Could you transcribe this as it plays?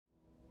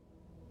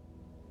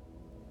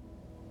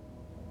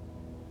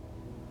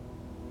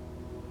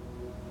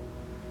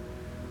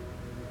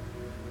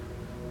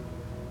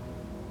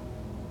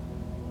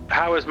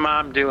how is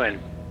Mom doing?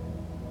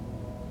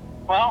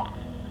 Well,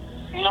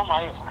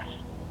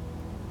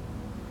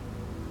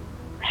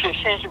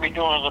 she seems to be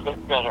doing a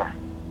bit better,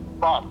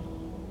 but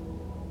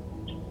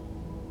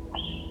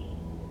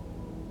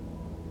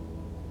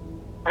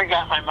I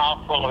got my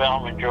mouth full of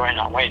almond joy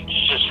now. Wait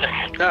just a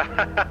second.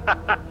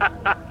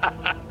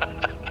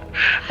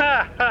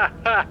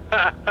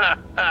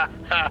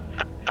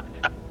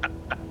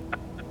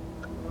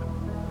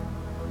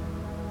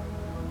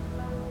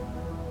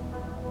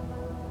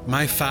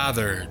 My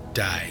father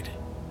died.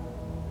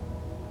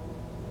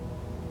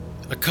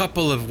 A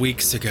couple of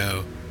weeks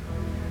ago,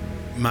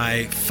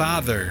 my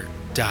father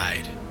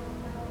died.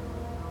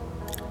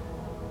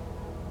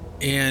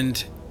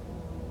 And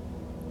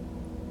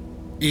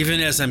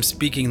even as I'm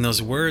speaking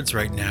those words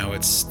right now,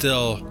 it's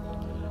still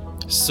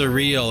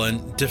surreal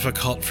and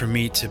difficult for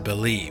me to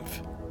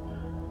believe.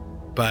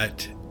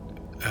 But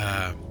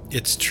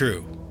it's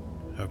true,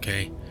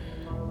 okay?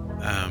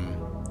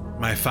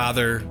 My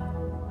father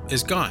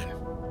is gone.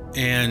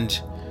 And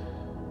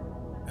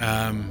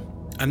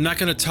I'm not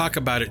going to talk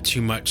about it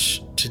too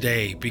much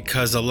today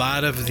because a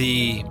lot of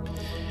the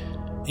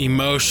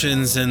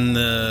emotions and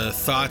the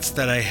thoughts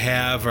that I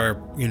have are,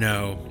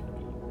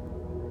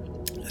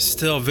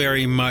 still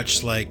very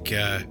much like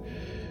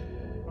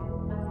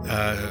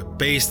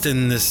based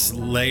in this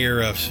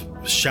layer of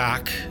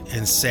shock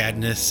and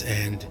sadness.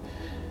 And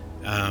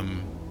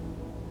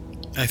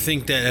I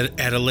think that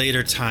at a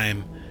later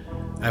time,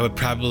 I would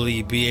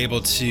probably be able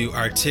to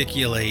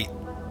articulate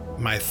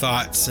my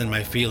thoughts and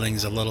my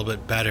feelings a little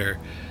bit better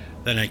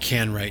than I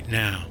can right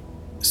now.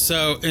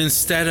 So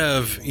instead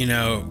of,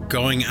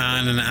 going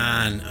on and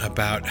on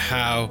about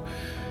how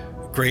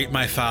great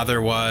my father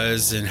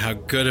was and how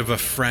good of a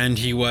friend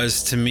he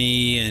was to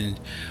me and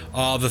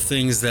all the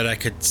things that I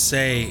could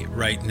say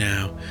right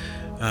now,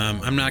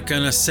 I'm not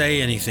going to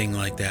say anything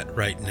like that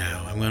right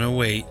now. I'm going to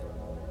wait.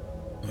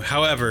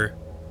 However,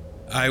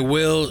 I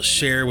will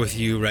share with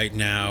you right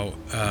now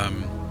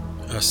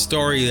a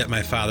story that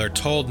my father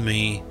told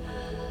me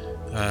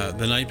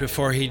the night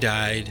before he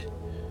died.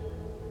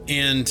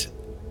 And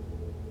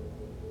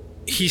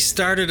he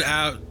started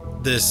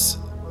out this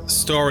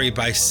story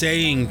by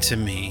saying to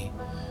me,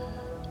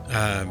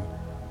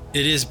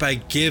 it is by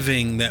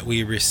giving that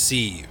we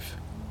receive.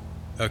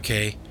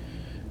 Okay?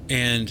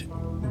 And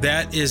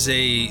that is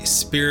a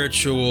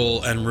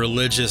spiritual and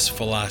religious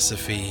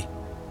philosophy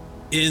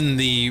in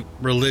the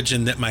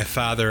religion that my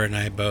father and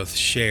I both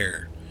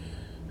share.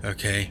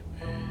 Okay?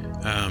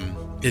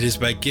 It is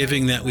by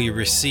giving that we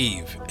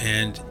receive.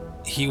 And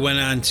he went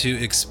on to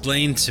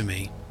explain to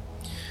me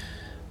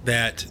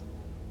that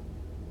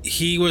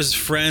he was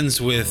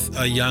friends with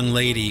a young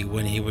lady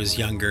when he was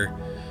younger,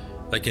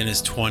 like in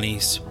his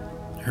 20s.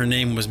 Her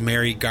name was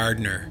Mary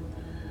Gardner.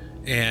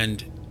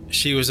 And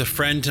she was a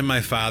friend to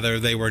my father.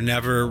 They were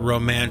never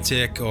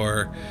romantic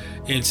or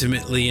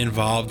intimately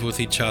involved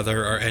with each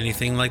other or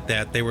anything like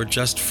that. They were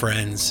just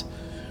friends.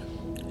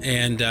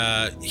 And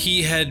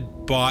he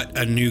had bought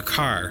a new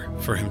car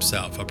for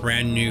himself, a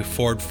brand new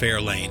Ford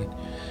Fairlane.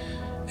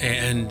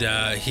 And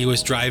he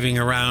was driving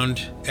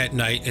around at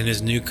night in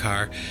his new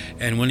car.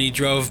 And when he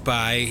drove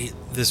by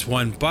this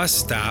one bus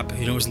stop,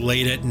 it was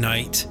late at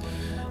night,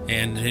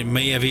 and it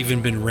may have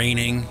even been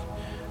raining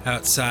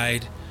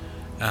outside.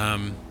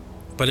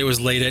 But it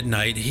was late at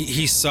night.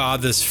 He saw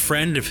this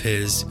friend of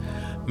his,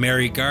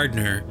 Mary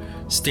Gardner,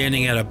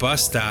 standing at a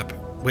bus stop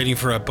waiting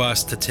for a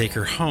bus to take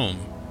her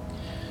home.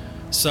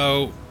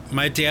 So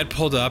my dad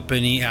pulled up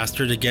and he asked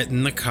her to get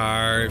in the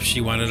car if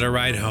she wanted a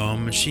ride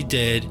home, and she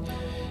did.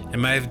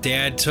 And my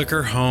dad took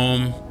her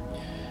home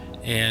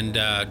and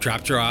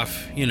dropped her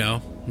off,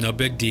 no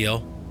big deal.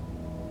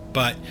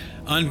 But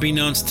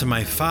unbeknownst to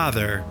my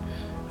father,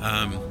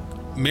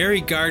 Mary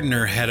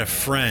Gardner had a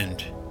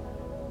friend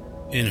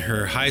in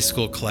her high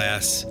school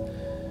class.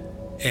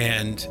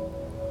 And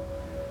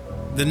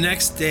the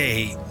next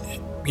day,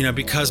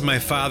 because my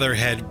father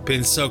had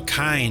been so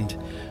kind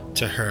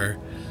to her,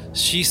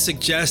 she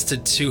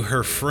suggested to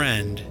her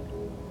friend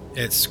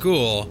at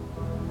school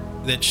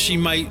that she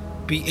might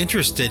be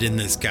interested in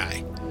this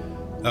guy,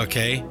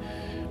 okay?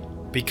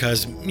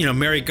 Because,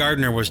 Mary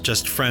Gardner was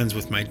just friends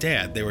with my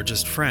dad. They were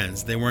just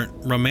friends. They weren't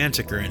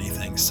romantic or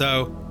anything.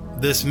 So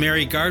this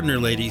Mary Gardner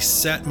lady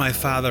set my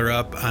father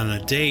up on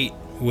a date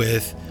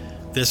with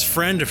this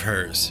friend of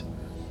hers,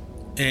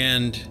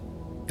 and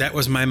that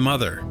was my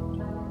mother.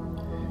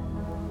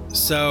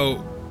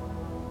 So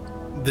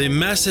the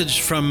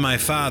message from my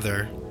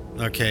father,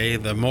 okay,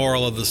 the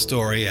moral of the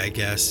story, I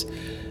guess,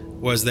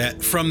 was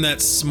that from that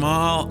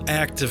small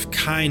act of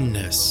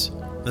kindness,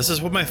 this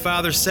is what my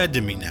father said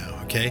to me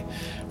now, okay?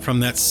 From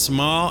that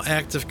small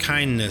act of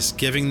kindness,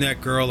 giving that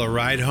girl a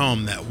ride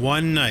home that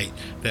one night,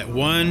 that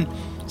one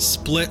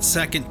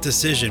split-second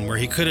decision where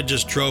he could have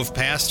just drove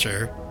past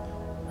her,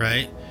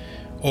 right?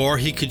 Or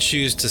he could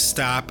choose to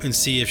stop and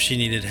see if she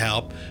needed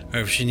help or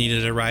if she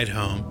needed a ride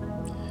home.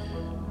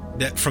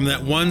 That from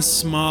that one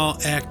small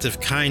act of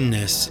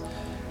kindness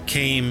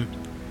came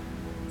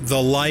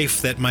the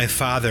life that my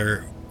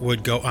father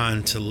would go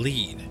on to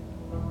lead.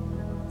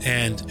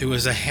 and it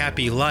was a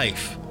happy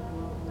life.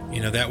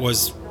 That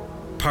was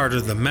part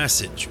of the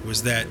message,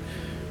 was that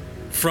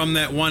from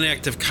that one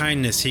act of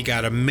kindness, he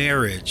got a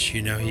marriage,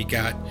 he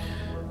got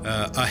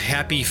a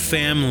happy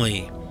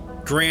family,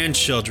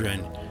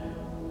 grandchildren,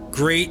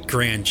 great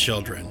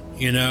grandchildren,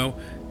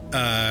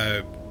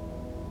 a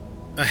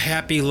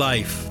happy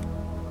life.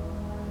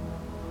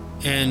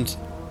 And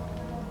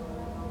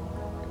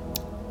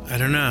I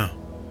don't know.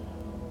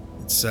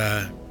 It's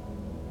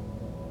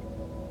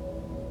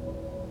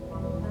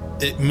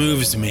it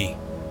moves me,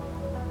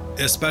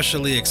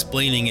 especially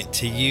explaining it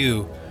to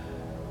you,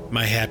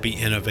 my happy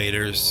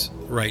innovators,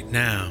 right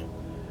now.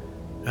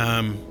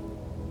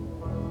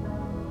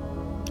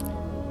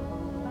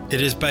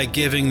 It is by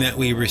giving that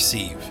we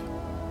receive.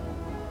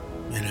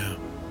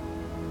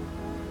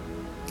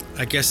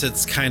 I guess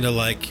it's kind of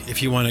like,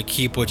 if you want to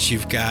keep what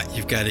you've got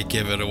to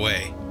give it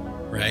away,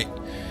 right?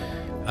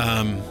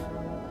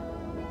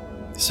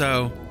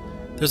 So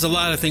there's a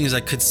lot of things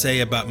I could say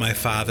about my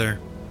father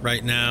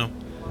right now.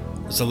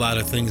 There's a lot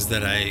of things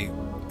that I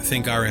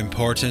think are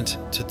important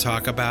to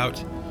talk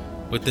about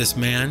with this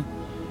man,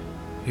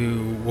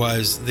 who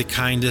was the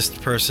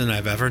kindest person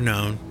I've ever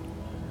known.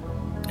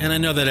 And I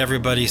know that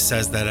everybody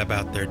says that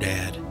about their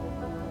dad,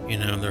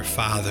 their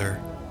father.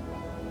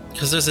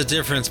 Because there's a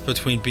difference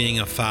between being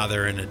a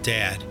father and a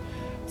dad.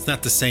 It's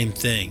not the same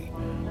thing.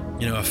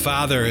 A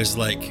father is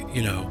like,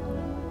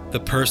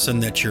 the person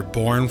that you're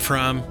born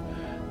from,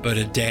 but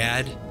a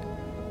dad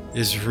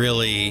is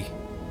really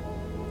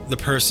the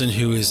person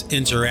who is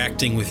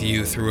interacting with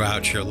you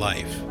throughout your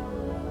life,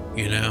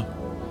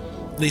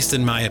 at least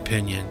in my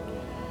opinion.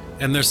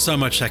 And there's so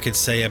much I could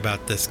say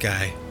about this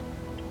guy,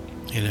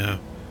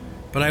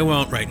 but I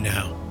won't right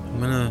now.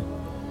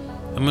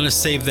 I'm gonna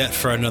save that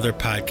for another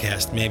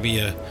podcast, maybe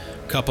a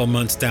couple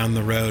months down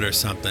the road or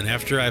something,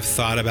 after I've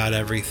thought about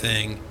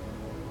everything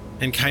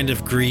and kind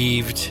of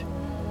grieved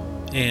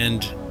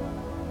and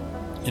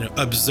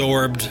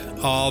absorbed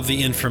all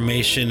the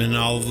information and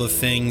all the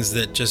things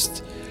that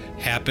just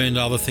happened,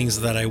 all the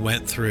things that I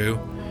went through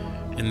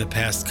in the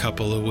past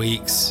couple of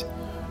weeks.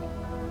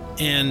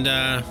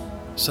 And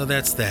so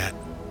that's that.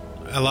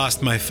 I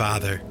lost my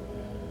father.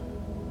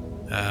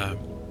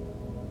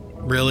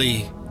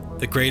 Really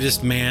the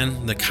greatest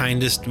man, the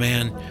kindest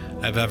man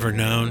I've ever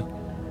known.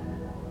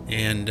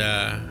 And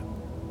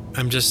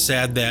I'm just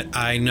sad that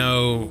I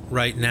know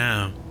right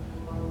now,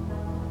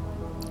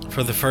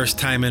 for the first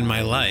time in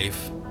my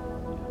life,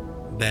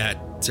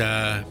 that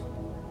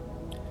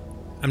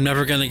I'm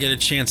never going to get a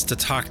chance to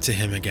talk to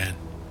him again.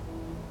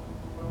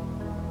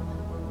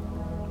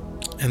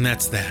 And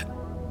that's that.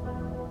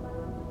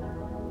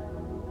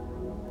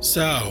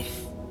 So,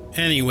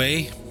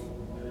 anyway,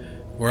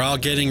 we're all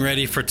getting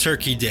ready for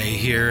Turkey Day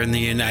here in the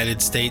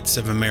United States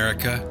of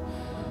America.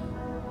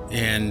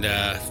 And,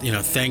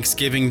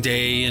 Thanksgiving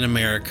Day in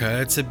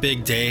America, it's a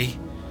big day.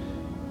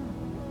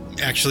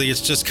 Actually,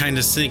 it's just kind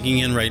of sinking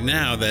in right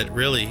now that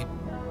really,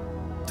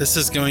 this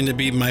is going to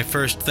be my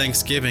first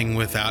Thanksgiving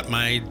without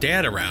my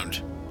dad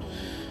around.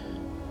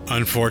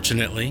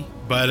 Unfortunately.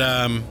 But,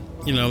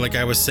 like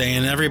I was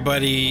saying,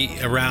 everybody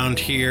around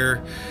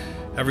here,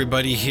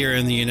 everybody here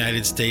in the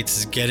United States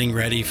is getting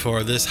ready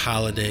for this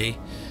holiday.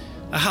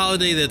 A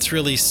holiday that's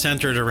really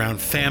centered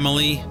around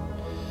family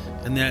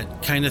and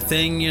that kind of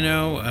thing,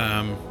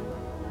 a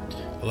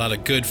lot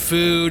of good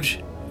food,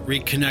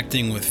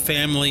 reconnecting with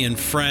family and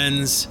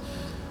friends,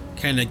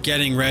 kind of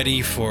getting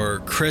ready for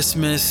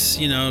Christmas,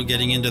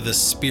 getting into the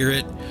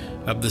spirit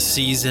of the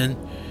season.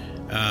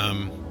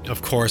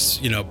 Of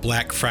course,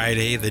 Black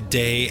Friday, the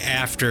day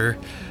after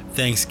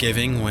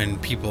Thanksgiving, when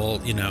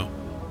people,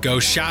 go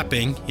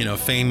shopping,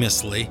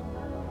 famously.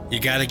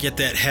 You got to get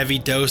that heavy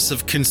dose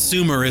of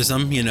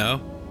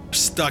consumerism,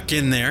 stuck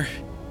in there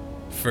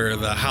for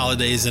the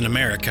holidays in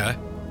America,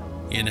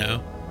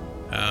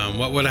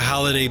 What would a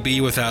holiday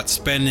be without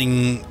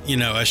spending,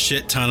 a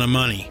shit ton of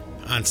money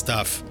on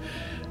stuff?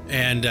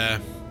 And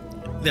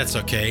that's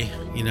okay.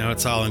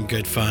 It's all in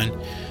good fun.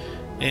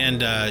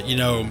 And,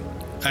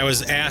 I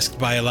was asked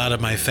by a lot of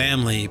my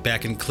family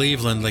back in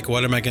Cleveland, like,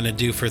 what am I going to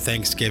do for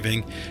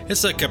Thanksgiving?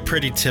 It's like a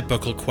pretty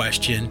typical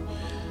question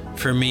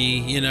for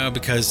me,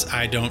 because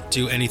I don't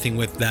do anything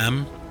with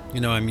them.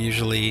 I'm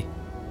usually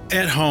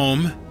at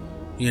home,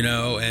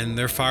 and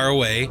they're far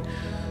away.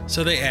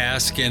 So they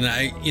ask, and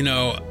I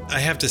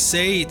have to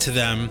say to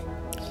them,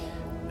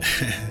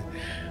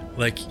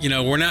 like,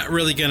 we're not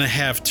really going to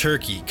have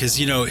turkey because,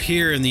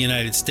 here in the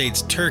United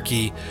States,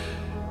 turkey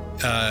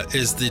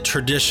is the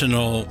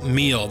traditional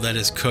meal that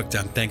is cooked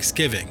on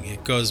Thanksgiving.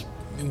 It goes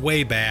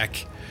way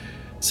back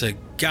to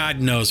God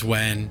knows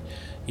when,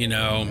 the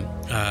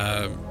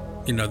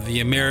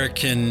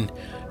American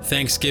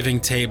Thanksgiving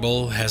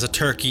table has a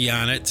turkey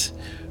on it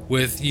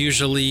with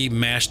usually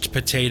mashed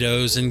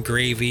potatoes and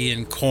gravy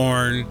and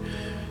corn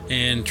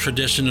and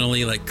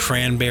traditionally like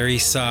cranberry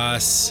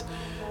sauce.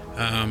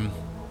 My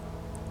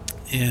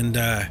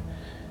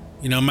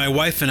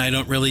wife and I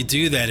don't really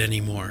do that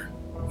anymore.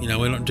 We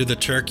don't do the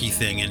turkey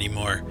thing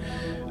anymore,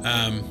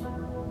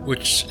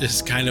 which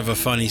is kind of a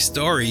funny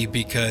story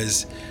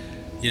because,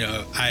 you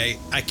know,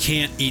 I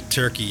can't eat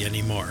turkey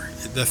anymore.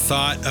 The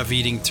thought of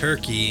eating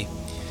turkey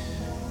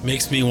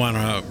makes me want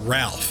to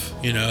Ralph,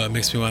 you know, it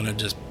makes me want to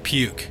just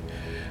puke.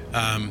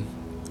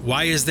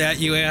 Why is that,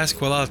 you ask?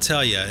 Well, I'll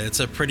tell you. It's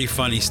a pretty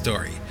funny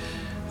story.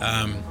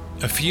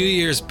 A few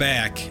years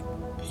back,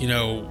 you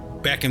know,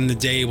 back in the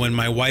day when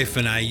my wife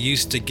and I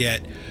used to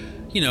get,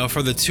 you know,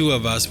 for the two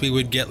of us, we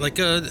would get like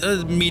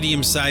a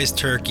medium-sized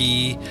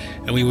turkey,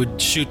 and we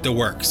would shoot the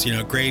works, you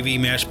know, gravy,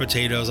 mashed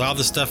potatoes, all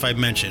the stuff I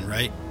mentioned,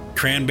 right?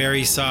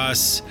 Cranberry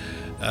sauce,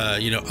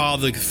 you know, all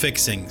the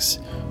fixings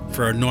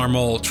for a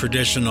normal,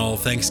 traditional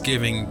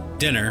Thanksgiving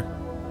dinner.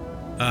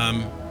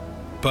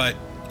 But,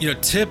 you know,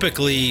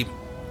 typically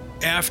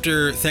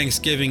after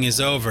Thanksgiving is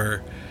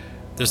over,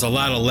 there's a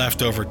lot of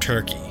leftover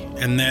turkey,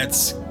 and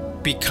that's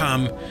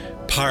become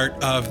part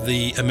of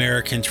the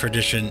American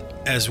tradition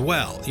as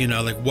well. You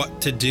know, like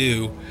what to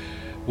do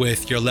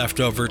with your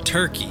leftover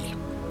turkey.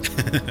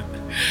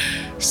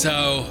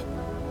 So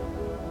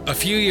a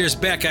few years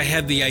back, I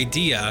had the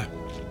idea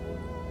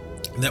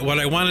that what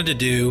I wanted to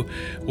do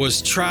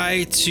was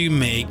try to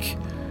make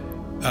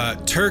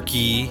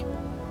turkey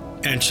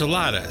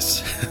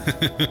enchiladas.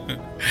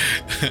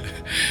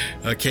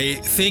 Okay,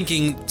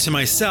 thinking to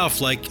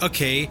myself, like,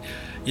 okay,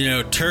 you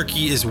know,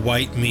 turkey is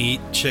white meat,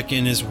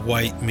 chicken is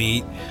white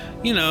meat.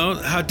 You know,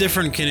 how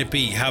different can it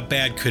be? How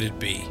bad could it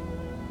be?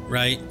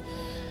 Right?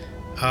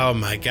 Oh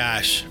my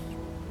gosh.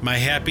 My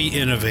happy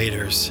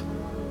innovators.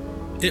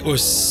 It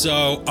was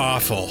so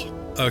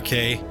awful.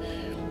 Okay.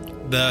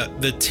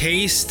 The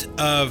taste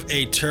of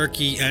a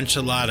turkey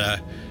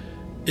enchilada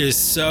is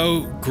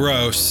so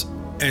gross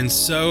and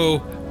so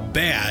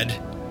bad,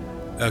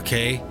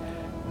 okay,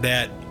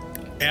 that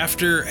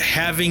after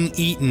having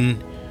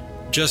eaten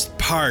just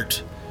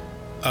part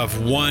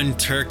of one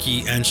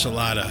turkey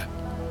enchilada,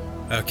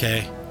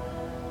 okay,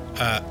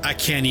 I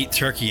can't eat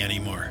turkey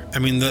anymore. I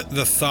mean,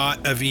 the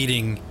thought of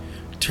eating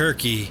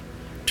turkey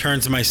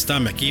turns my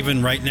stomach,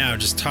 even right now,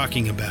 just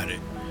talking about it.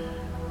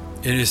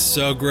 It is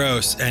so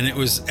gross, and it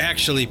was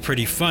actually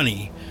pretty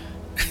funny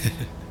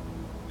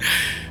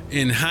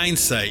in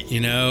hindsight, you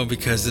know,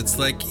 because it's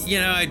like, you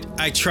know,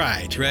 I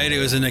tried, right? It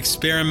was an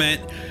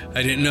experiment.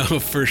 I didn't know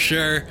for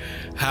sure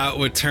how it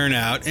would turn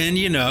out. And,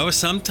 you know,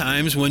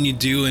 sometimes when you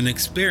do an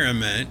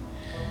experiment,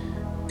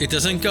 it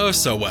doesn't go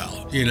so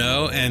well, you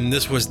know, and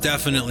this was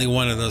definitely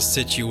one of those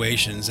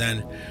situations.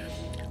 And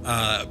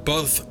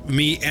both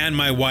me and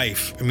my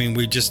wife, I mean,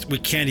 we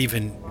can't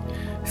even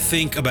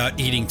think about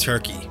eating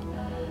turkey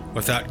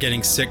without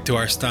getting sick to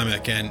our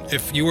stomach. And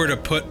if you were to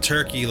put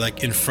turkey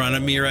like in front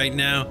of me right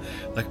now,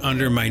 like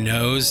under my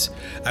nose,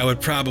 I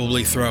would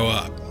probably throw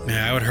up.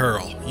 Yeah, I would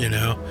hurl, you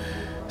know.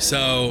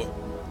 So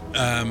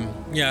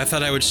yeah, I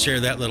thought I would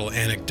share that little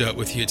anecdote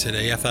with you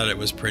today. I thought it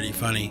was pretty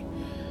funny.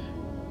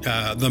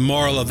 The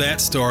moral of that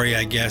story,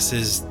 I guess,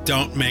 is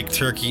don't make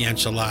turkey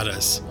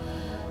enchiladas.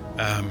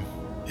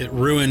 It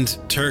ruined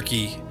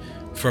turkey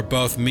for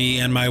both me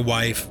and my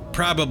wife,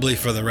 probably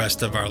for the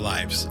rest of our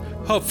lives.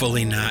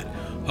 Hopefully not.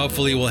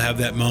 Hopefully we'll have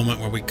that moment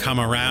where we come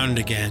around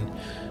again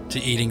to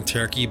eating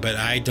turkey, but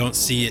I don't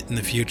see it in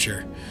the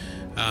future.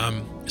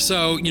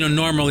 So, you know,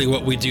 normally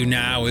what we do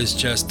now is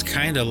just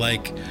kind of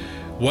like,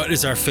 what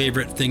is our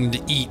favorite thing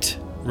to eat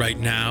right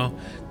now?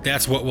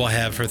 That's what we'll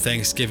have for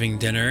Thanksgiving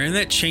dinner, and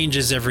that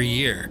changes every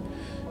year.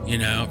 You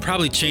know,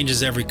 probably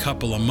changes every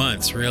couple of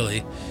months,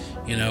 really.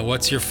 You know,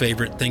 what's your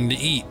favorite thing to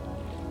eat?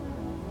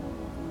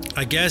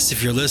 I guess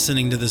if you're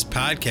listening to this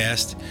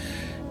podcast,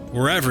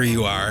 wherever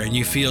you are, and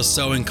you feel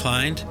so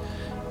inclined,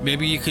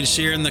 maybe you can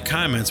share in the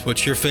comments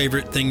what your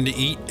favorite thing to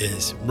eat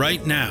is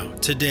right now,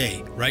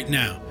 today, right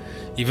now.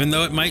 Even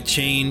though it might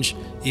change,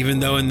 even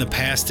though in the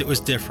past it was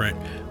different,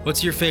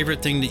 what's your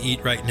favorite thing to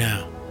eat right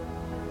now?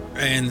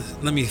 And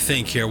let me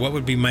think here, what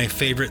would be my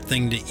favorite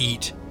thing to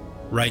eat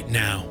right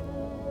now?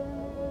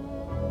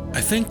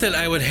 I think that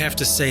I would have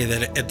to say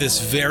that at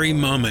this very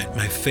moment,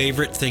 my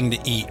favorite thing to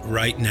eat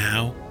right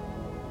now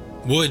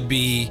would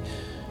be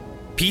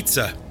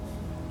pizza.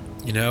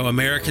 You know,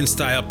 American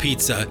style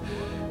pizza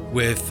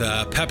with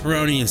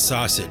pepperoni and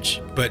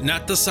sausage, but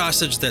not the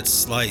sausage that's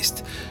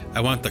sliced. I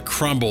want the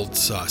crumbled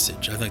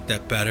sausage. I like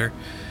that better.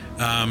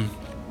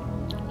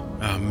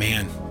 Oh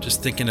man,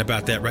 just thinking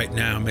about that right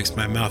now makes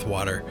my mouth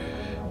water,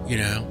 you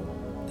know?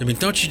 I mean,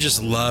 don't you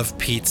just love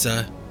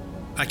pizza?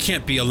 I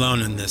can't be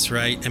alone in this,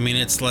 right? I mean,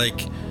 it's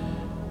like,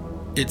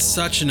 it's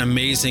such an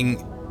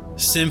amazing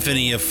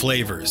symphony of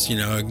flavors, you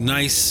know, a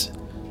nice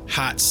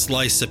hot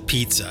slice of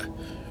pizza,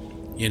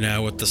 you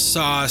know, with the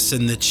sauce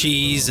and the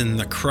cheese and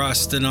the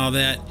crust and all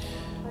that.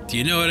 Do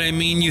you know what I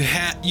mean? You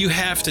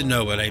have to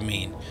know what I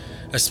mean,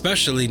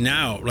 especially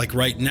now, like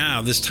right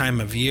now, this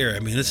time of year. I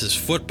mean, this is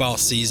football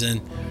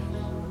season.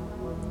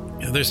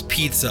 You know, there's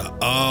pizza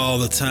all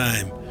the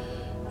time,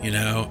 you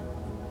know,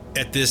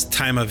 at this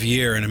time of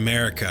year in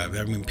America.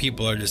 I mean,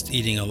 people are just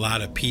eating a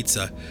lot of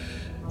pizza,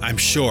 I'm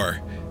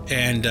sure.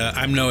 And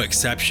I'm no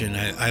exception.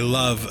 I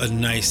love a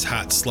nice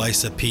hot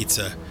slice of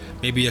pizza,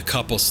 maybe a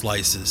couple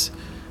slices,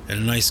 and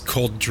a nice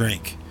cold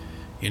drink,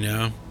 you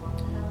know.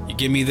 You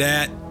give me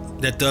that,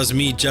 that does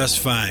me just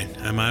fine.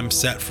 I'm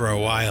set for a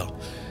while.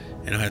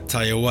 And I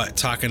tell you what,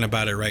 talking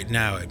about it right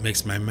now, it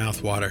makes my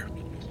mouth water.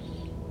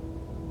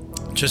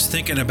 Just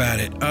thinking about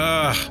it.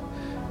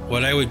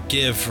 What I would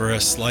give for a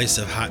slice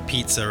of hot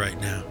pizza right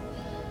now.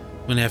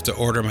 I'm gonna have to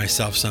order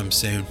myself some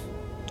soon.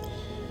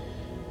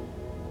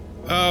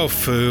 Oh,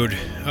 food.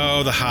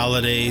 Oh, the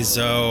holidays.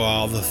 Oh,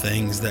 all the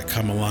things that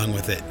come along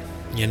with it.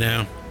 You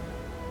know?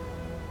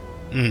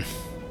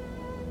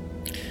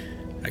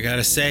 I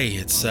gotta say,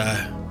 it's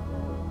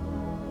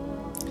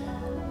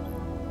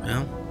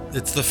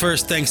it's the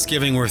first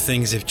Thanksgiving where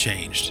things have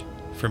changed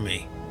for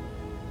me.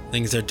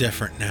 Things are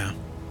different now.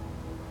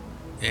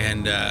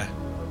 And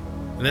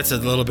that's a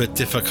little bit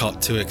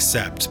difficult to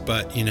accept,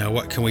 but, you know,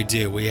 what can we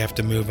do? We have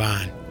to move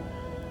on,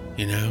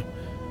 you know?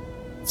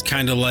 It's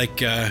kind of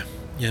like,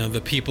 you know,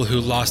 the people who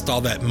lost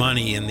all that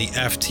money in the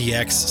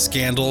FTX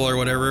scandal or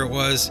whatever it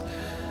was.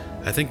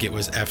 I think it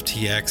was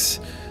FTX.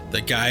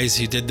 The guys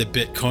who did the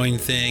Bitcoin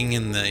thing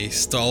and they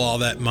stole all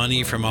that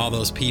money from all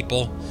those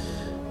people,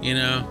 you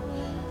know?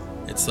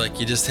 It's like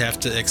you just have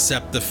to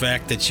accept the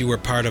fact that you were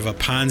part of a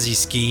Ponzi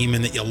scheme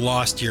and that you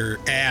lost your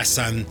ass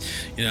on,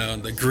 you know,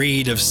 the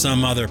greed of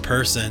some other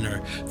person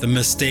or the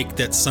mistake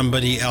that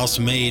somebody else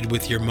made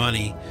with your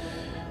money.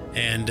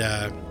 And,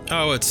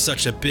 it's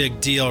such a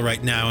big deal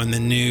right now in the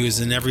news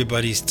and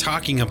everybody's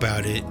talking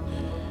about it,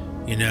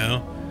 you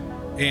know?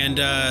 And,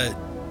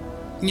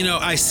 you know,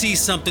 I see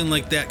something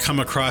like that come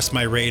across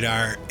my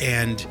radar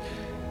and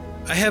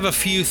I have a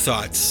few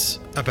thoughts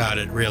about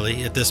it,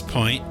 really, at this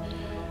point.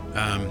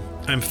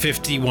 I'm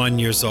 51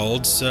 years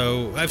old,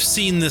 so I've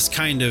seen this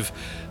kind of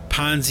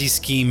Ponzi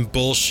scheme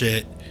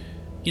bullshit,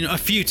 you know, a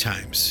few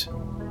times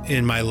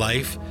in my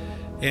life,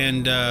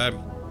 and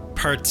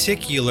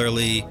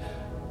particularly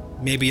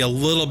maybe a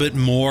little bit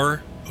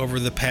more over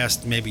the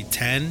past maybe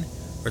 10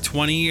 or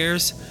 20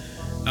 years.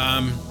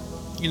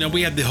 You know,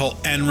 we had the whole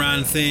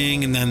Enron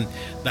thing and then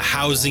the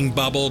housing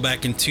bubble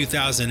back in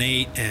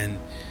 2008, and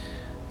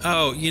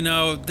you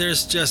know,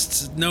 there's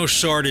just no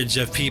shortage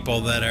of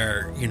people that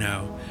are, you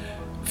know,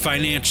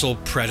 financial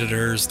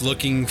predators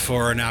looking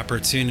for an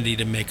opportunity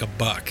to make a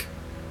buck,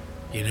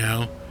 you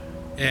know?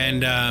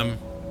 And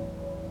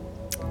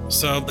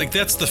so like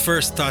that's the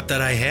first thought that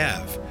I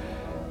have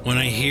when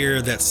I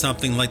hear that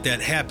something like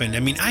that happened. I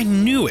mean, I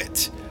knew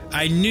it.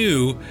 I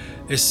knew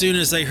as soon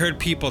as I heard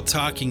people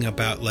talking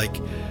about like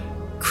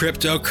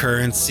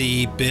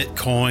cryptocurrency,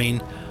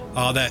 Bitcoin,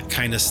 all that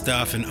kind of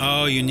stuff, and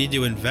you need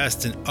to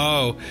invest, and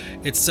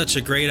it's such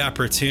a great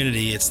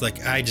opportunity. It's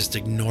like I just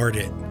ignored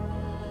it,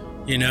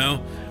 you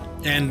know?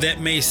 And that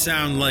may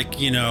sound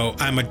like, you know,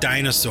 I'm a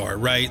dinosaur,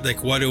 right?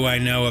 Like, what do I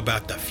know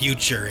about the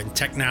future and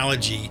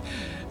technology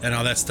and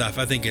all that stuff?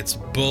 I think it's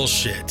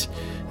bullshit.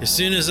 As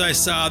soon as I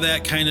saw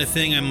that kind of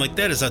thing, I'm like,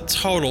 that is a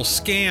total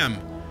scam.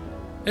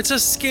 It's a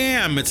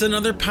scam. It's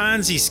another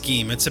Ponzi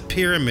scheme. It's a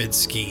pyramid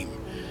scheme.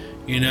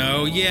 You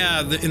know,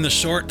 yeah, in the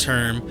short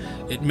term,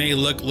 it may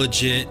look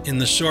legit. In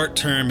the short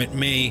term, it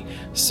may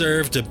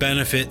serve to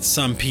benefit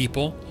some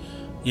people,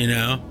 you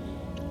know,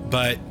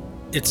 but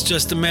it's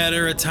just a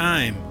matter of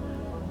time.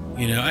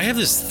 You know, I have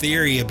this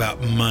theory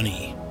about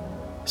money.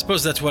 I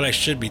suppose that's what I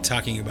should be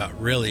talking about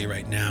really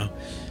right now.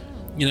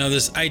 You know,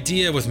 this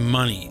idea with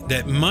money,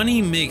 that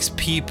money makes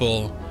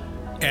people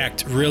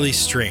act really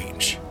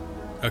strange.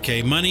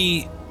 Okay,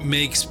 money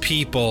makes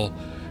people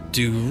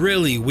do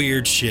really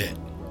weird shit.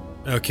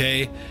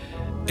 Okay?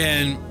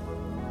 And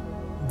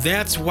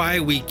that's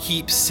why we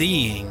keep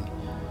seeing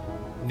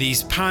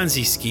these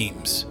Ponzi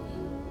schemes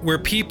where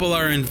people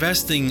are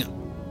investing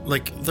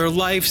like their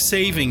life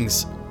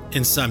savings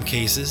in some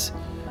cases.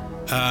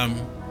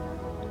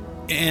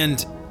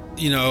 And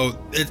you know,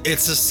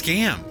 it's a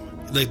scam.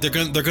 Like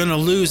they're gonna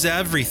lose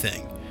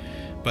everything.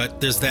 But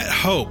there's that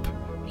hope,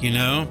 you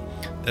know,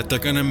 that they're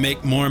gonna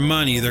make more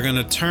money. They're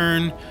gonna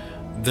turn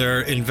their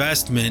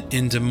investment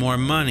into more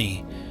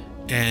money.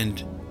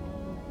 And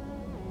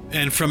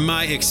from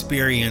my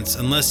experience,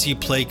 unless you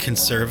play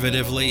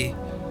conservatively,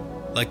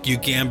 like you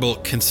gamble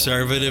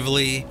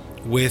conservatively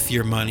with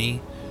your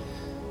money,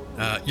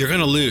 you're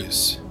gonna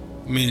lose.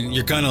 I mean,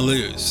 you're gonna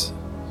lose.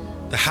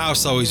 The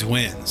house always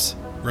wins.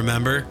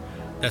 Remember?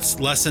 That's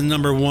lesson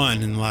number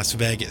 1 in Las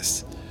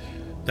Vegas.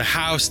 The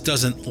house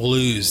doesn't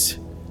lose.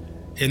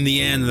 In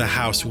the end, the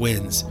house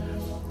wins.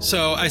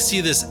 So I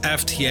see this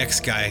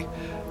FTX guy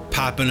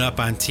popping up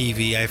on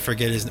TV. I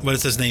forget what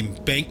is his name?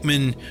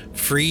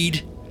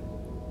 Bankman-Fried?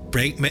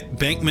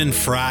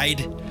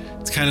 Bankman-Fried?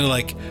 It's kind of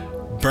like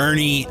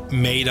Bernie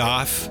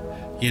Madoff,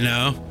 you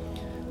know?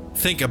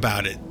 Think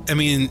about it. I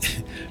mean,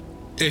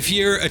 if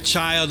you're a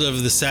child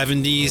of the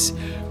 70s,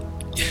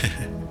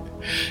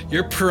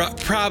 you're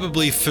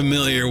probably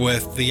familiar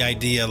with the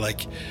idea,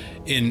 like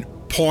in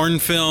porn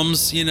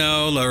films, you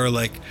know, or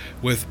like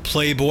with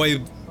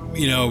Playboy,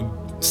 you know,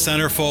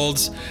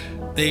 centerfolds,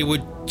 they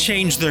would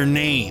change their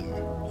name,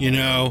 you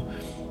know,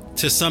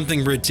 to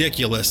something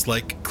ridiculous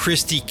like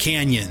Christy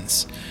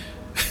Canyons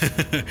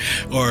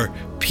or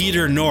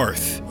Peter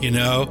North, you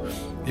know.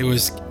 It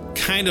was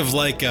kind of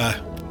like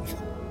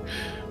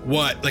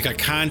what, like a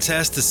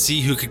contest to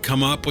see who could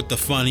come up with the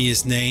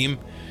funniest name?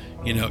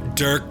 You know,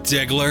 Dirk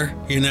Diggler,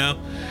 you know?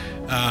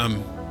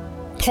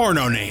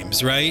 Porno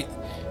names, right?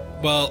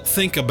 Well,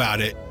 think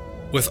about it.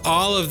 With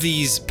all of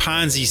these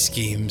Ponzi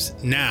schemes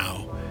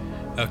now,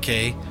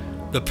 okay,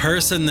 the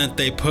person that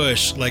they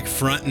push like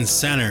front and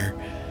center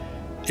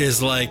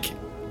is like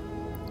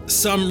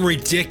some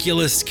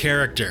ridiculous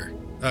character,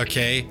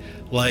 okay?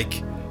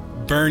 Like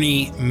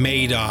Bernie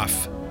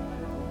Madoff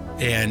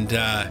and,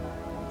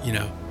 you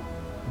know,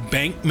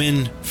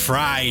 Bankman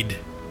Fried,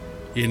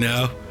 you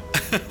know?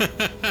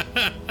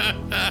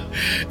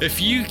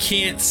 If you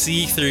can't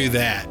see through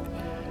that,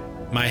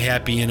 my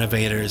happy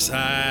innovators,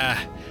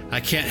 I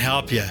can't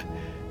help you,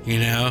 you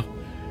know?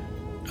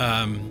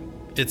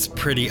 It's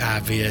pretty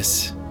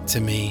obvious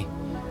to me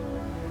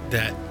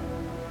that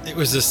it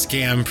was a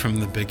scam from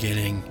the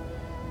beginning.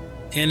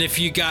 And if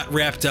you got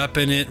wrapped up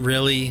in it,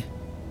 really,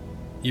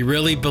 you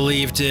really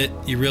believed it,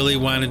 you really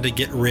wanted to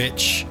get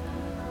rich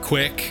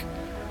quick,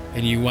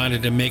 and you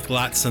wanted to make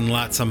lots and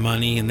lots of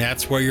money, and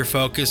that's where your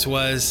focus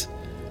was,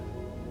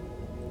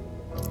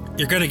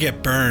 you're going to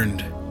get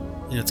burned.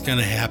 You know, it's going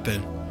to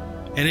happen.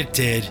 And it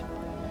did.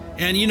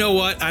 And you know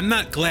what? I'm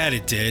not glad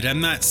it did. I'm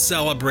not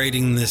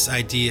celebrating this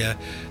idea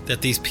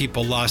that these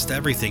people lost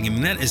everything. I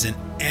mean, that is an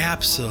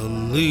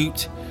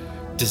absolute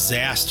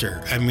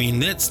disaster. I mean,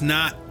 that's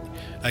not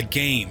a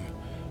game.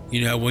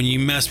 You know, when you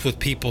mess with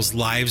people's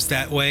lives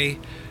that way,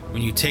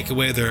 when you take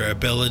away their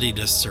ability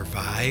to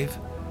survive,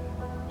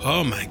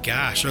 oh my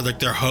gosh, or like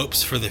their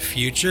hopes for the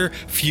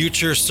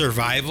future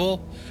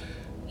survival,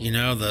 you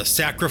know, the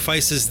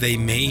sacrifices they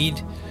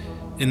made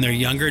in their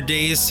younger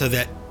days so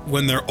that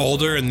when they're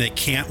older and they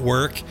can't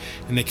work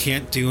and they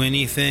can't do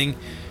anything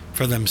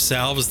for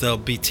themselves, they'll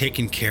be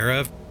taken care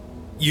of.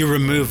 You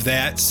remove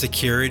that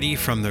security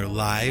from their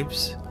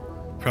lives,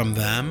 from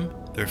them,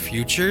 their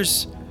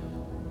futures,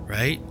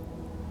 right?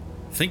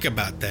 Think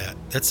about that.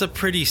 That's a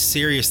pretty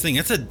serious thing.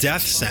 That's a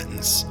death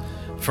sentence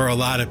for a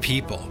lot of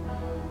people,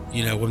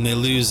 you know, when they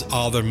lose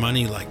all their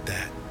money like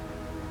that.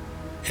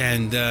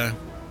 And,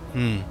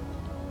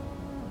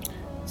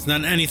 it's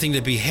not anything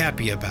to be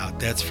happy about,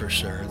 that's for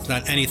sure. It's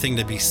not anything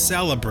to be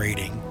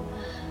celebrating.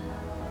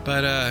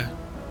 But,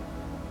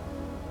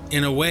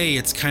 in a way,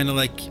 it's kind of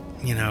like,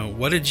 you know,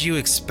 what did you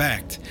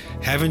expect?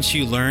 Haven't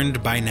you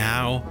learned by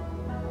now?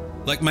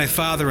 Like my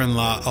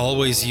father-in-law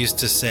always used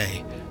to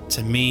say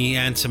to me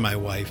and to my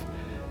wife,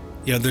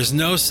 you know, there's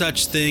no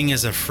such thing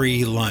as a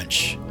free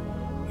lunch.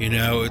 You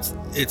know,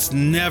 it's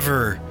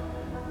never,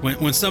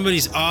 when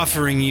somebody's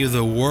offering you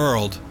the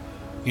world,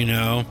 you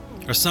know,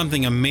 or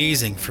something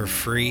amazing for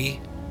free,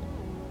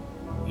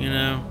 you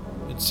know,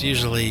 it's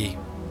usually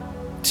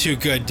too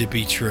good to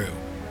be true.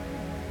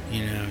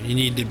 You know, you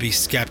need to be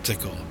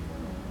skeptical.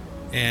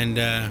 And,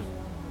 I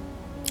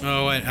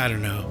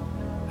don't know.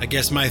 I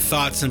guess my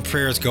thoughts and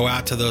prayers go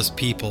out to those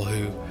people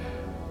who,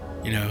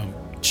 you know,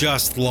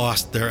 just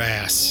lost their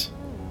ass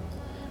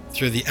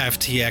through the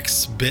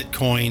FTX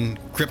Bitcoin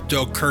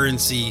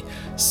cryptocurrency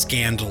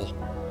scandal,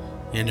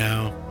 you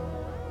know.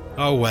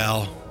 Oh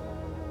well.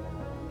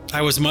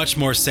 I was much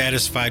more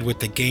satisfied with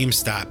the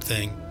GameStop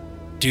thing.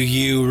 Do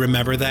you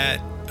remember that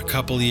a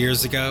couple of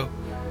years ago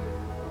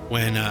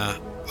when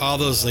all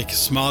those like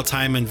small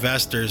time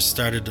investors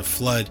started to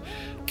flood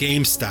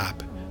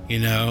GameStop? You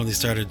know, they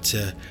started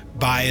to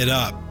buy it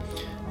up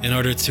in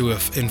order to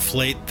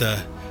inflate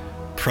the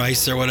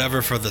price or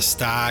whatever for the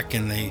stock,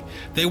 and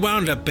they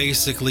wound up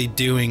basically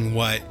doing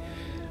what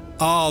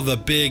all the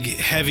big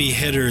heavy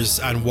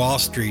hitters on Wall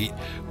Street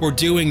were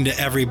doing to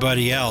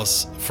everybody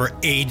else for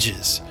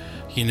ages.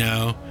 You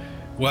know,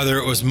 whether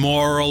it was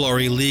moral or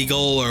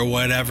illegal or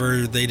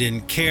whatever, they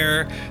didn't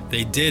care.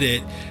 They did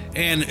it.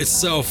 And it's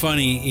so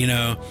funny, you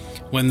know,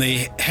 when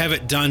they have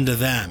it done to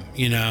them,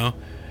 you know.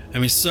 I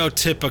mean, so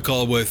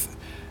typical with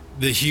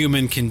the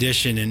human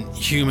condition and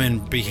human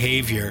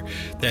behavior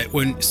that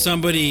when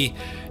somebody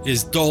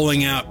is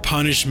doling out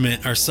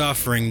punishment or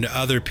suffering to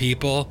other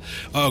people,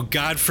 oh,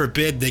 God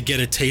forbid they get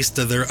a taste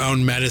of their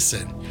own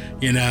medicine,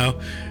 you know.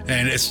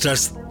 And it's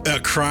just a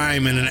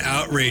crime and an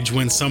outrage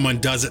when someone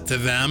does it to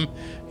them,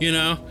 you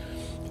know.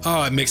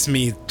 Oh, it makes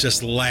me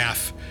just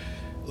laugh.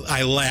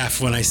 I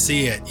laugh when I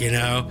see it, you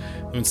know.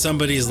 When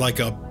somebody's like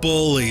a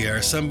bully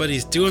or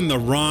somebody's doing the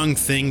wrong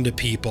thing to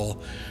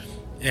people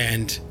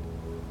and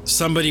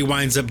somebody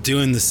winds up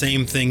doing the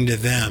same thing to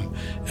them,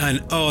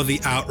 and oh, the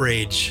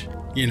outrage,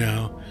 you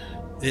know.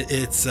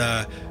 It's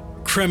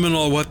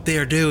criminal what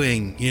they're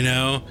doing, you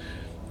know.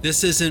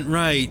 This isn't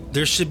right.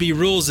 There should be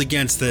rules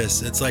against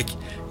this. It's like,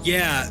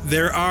 yeah,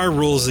 there are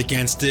rules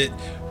against it.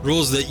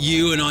 Rules that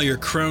you and all your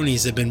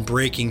cronies have been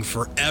breaking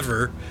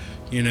forever,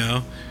 you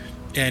know,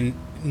 and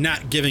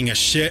not giving a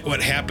shit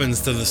what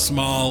happens to the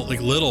small,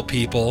 like little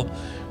people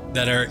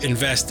that are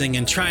investing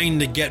and trying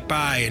to get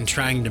by and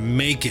trying to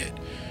make it,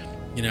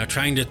 you know,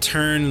 trying to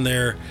turn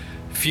their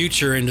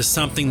future into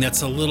something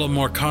that's a little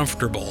more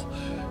comfortable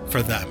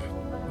for them,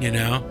 you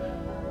know.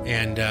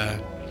 And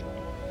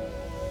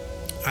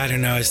I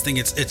don't know, I just think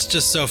it's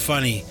just so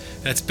funny.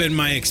 That's been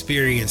my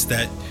experience,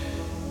 that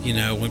You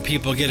know, when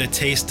people get a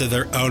taste of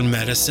their own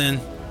medicine,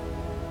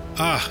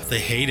 they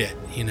hate it,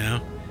 you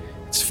know.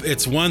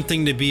 It's one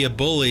thing to be a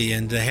bully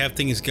and to have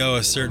things go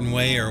a certain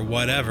way or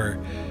whatever,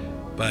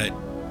 but,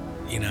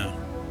 you know,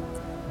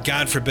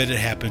 God forbid it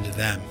happen to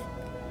them.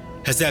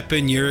 Has that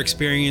been your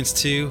experience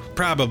too?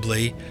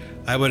 Probably.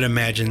 I would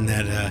imagine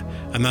that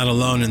I'm not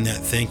alone in that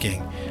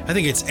thinking. I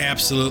think it's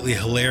absolutely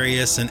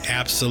hilarious and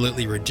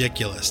absolutely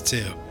ridiculous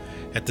too,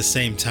 at the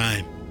same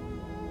time.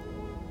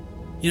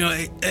 You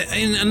know,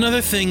 and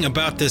another thing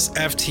about this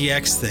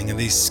FTX thing and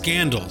these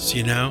scandals,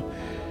 you know,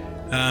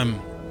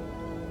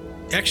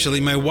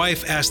 actually, my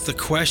wife asked the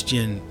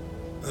question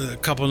a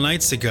couple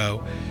nights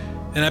ago,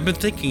 and I've been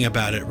thinking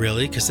about it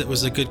really, because it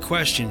was a good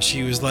question.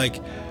 She was like,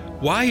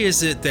 why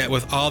is it that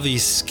with all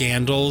these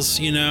scandals,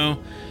 you know,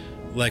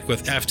 like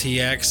with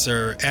FTX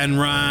or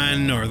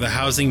Enron or the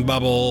housing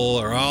bubble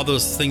or all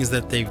those things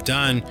that they've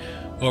done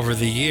over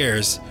the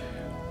years,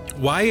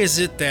 why is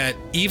it that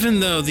even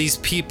though these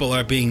people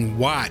are being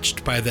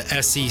watched by the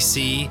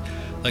SEC,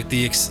 like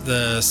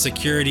the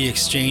Security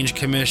Exchange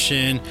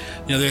Commission,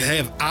 you know, they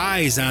have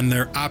eyes on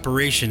their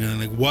operation and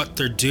like what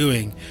they're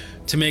doing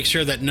to make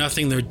sure that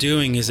nothing they're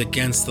doing is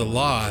against the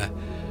law,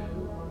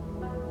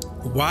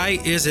 why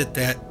is it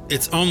that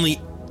it's only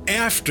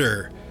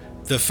after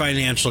the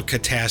financial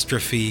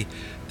catastrophe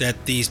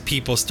that these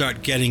people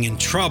start getting in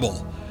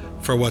trouble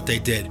for what they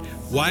did?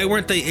 Why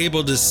weren't they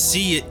able to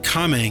see it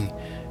coming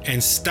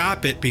and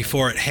stop it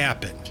before it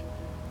happened?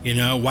 You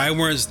know, why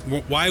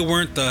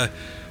weren't the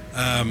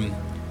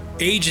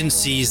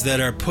agencies that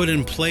are put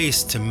in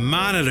place to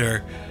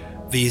monitor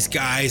these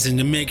guys and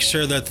to make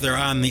sure that they're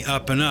on the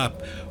up and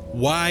up,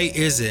 why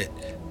is it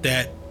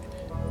that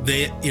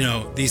they, you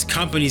know, these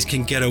companies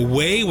can get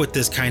away with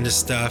this kind of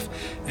stuff,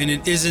 and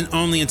it isn't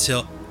only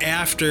until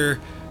after,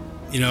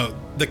 you know,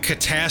 the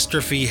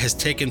catastrophe has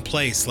taken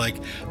place, like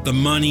the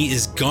money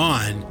is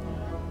gone,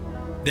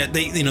 that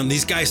they, you know,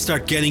 these guys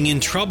start getting in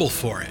trouble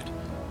for it?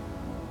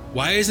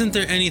 Why isn't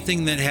there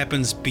anything that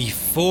happens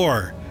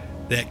before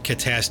that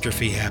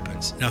catastrophe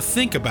happens? Now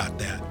think about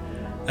that.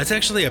 That's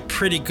actually a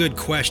pretty good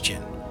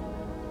question,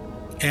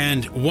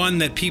 and one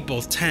that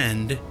people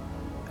tend,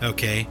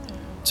 okay,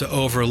 to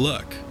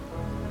overlook.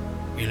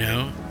 You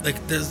know,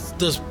 like there's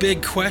those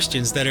big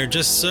questions that are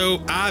just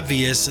so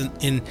obvious,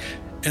 and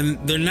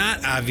they're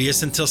not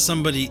obvious until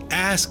somebody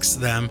asks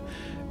them,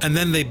 and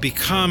then they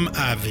become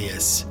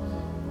obvious.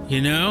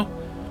 You know,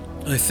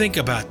 think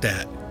about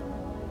that.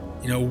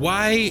 You know,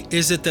 why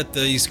is it that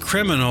these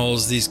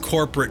criminals, these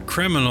corporate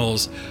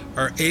criminals,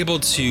 are able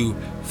to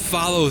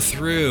follow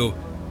through,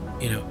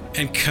 you know,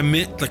 and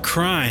commit the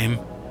crime,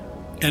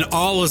 and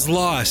all is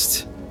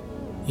lost?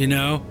 You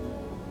know,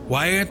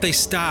 why aren't they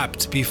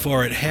stopped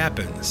before it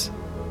happens?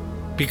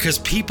 Because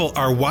people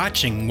are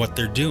watching what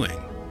they're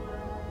doing.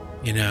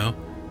 You know,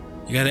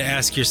 you got to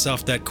ask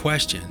yourself that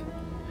question.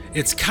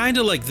 It's kind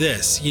of like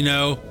this, you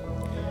know.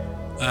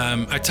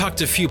 I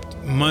talked a few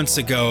months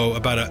ago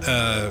about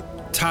a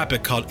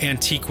topic called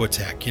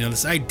Antiquitech. You know,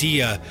 this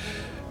idea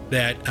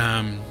that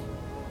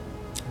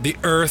the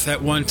Earth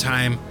at one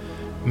time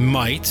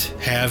might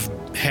have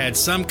had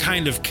some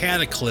kind of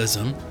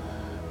cataclysm,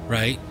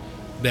 right?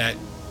 That,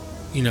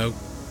 you know,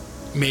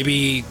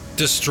 maybe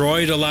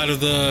destroyed a lot of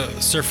the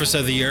surface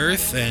of the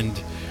Earth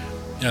and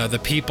the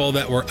people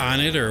that were on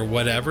it or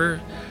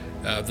whatever,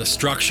 the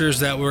structures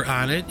that were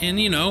on it. And,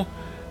 you know,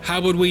 how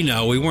would we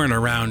know? We weren't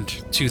around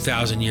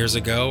 2,000 years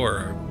ago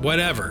or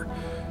whatever.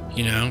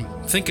 You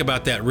know, think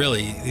about that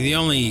really. The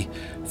only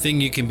thing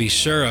you can be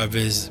sure of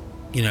is,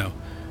 you know,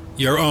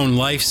 your own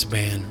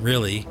lifespan,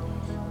 really.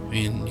 I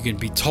mean, you can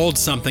be told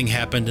something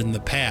happened in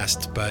the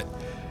past, but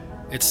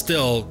it's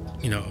still,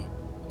 you know,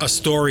 a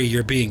story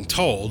you're being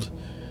told,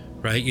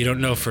 right? You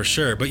don't know for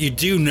sure, but you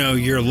do know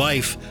your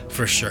life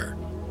for sure,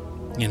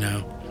 you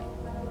know.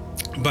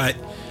 But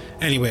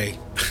anyway,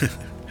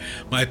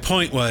 my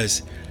point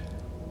was,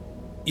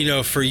 you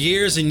know, for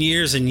years and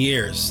years and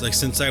years, like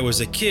since I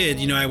was a kid,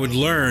 you know, I would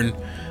learn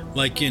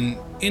like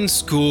in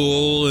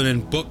school and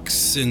in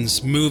books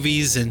and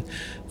movies and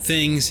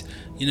things,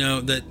 you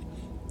know, that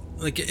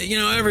like, you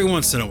know, every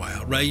once in a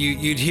while, right?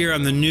 You'd hear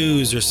on the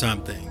news or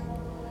something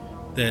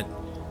that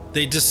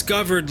they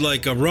discovered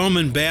like a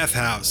Roman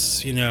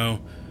bathhouse, you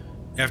know,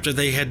 after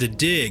they had to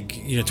dig,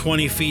 you know,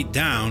 20 feet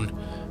down,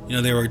 you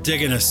know, they were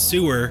digging a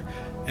sewer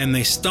and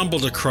they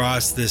stumbled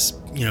across this,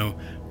 you know,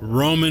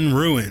 Roman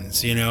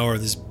ruins, you know, or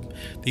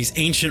these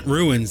ancient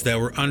ruins that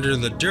were under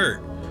the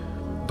dirt.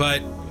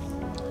 But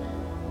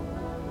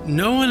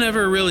no one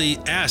ever really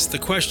asked the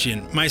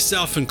question,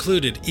 myself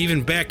included,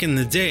 even back in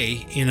the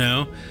day, you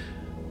know,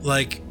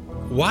 like,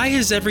 why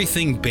is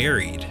everything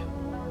buried?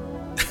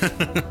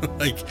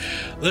 Like,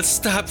 let's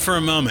stop for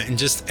a moment and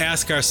just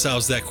ask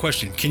ourselves that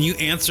question. Can you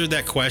answer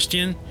that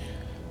question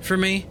for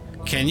me?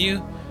 Can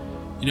you?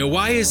 You know,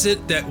 why is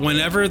it that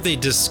whenever they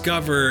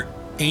discover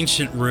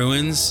ancient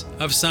ruins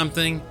of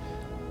something,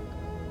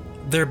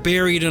 they're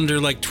buried under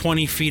like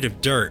 20 feet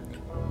of dirt?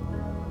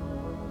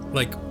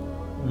 Like,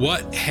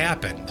 what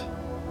happened?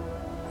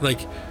 Like,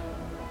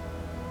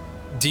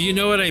 Do you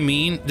know what I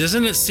mean?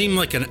 Doesn't it seem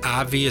like an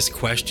obvious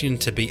question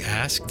to be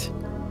asked?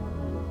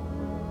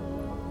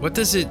 What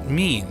does it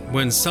mean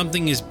when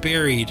something is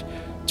buried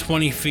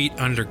 20 feet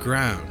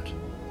underground?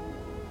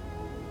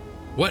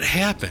 What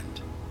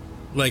happened?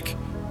 Like,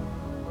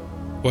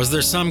 was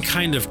there some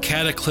kind of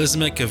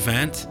cataclysmic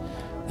event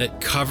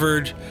that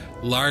covered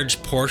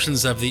large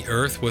portions of the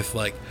earth with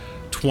like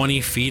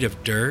 20 feet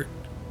of dirt?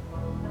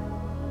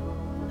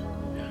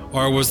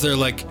 Or was there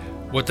like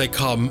what they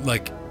call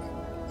like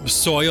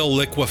soil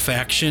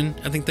liquefaction,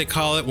 I think they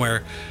call it,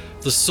 where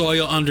the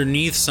soil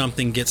underneath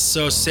something gets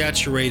so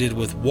saturated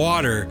with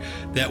water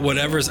that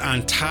whatever's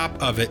on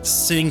top of it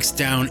sinks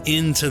down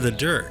into the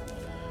dirt,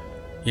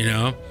 you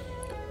know?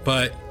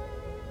 But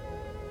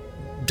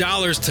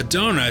dollars to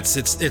donuts,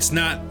 it's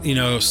not, you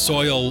know,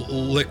 soil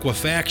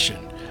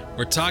liquefaction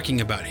we're talking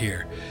about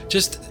here.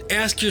 Just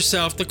ask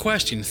yourself the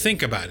question.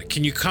 Think about it.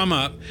 Can you come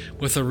up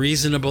with a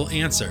reasonable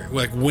answer?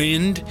 Like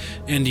wind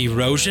and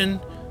erosion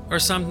or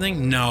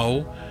something?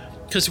 No,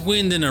 because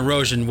wind and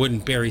erosion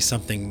wouldn't bury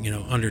something, you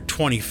know, under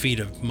 20 feet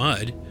of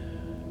mud,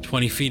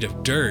 20 feet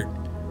of dirt.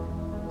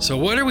 So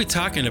what are we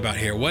talking about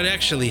here? What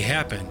actually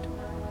happened?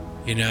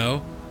 You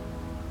know?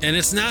 And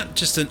it's not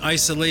just an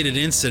isolated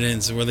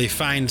incident where they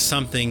find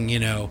something, you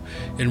know,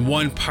 in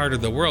one part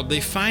of the world. They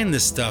find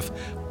this stuff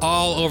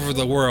all over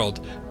the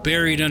world,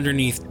 buried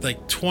underneath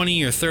like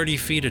 20 or 30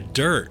 feet of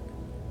dirt.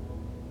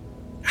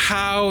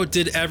 How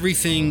did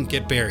everything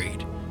get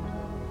buried?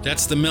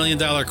 That's the $1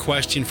 million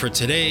question for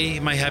today,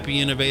 my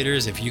happy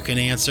innovators. If you can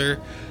answer,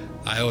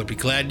 I would be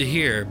glad to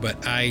hear,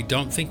 but I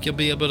don't think you'll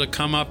be able to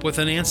come up with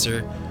an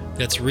answer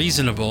that's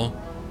reasonable.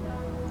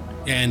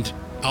 And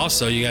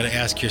also, you got to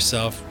ask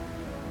yourself,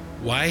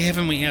 why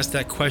haven't we asked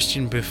that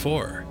question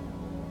before?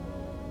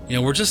 You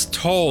know, we're just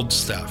told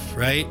stuff,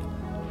 right?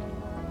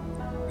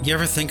 You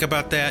ever think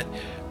about that?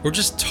 We're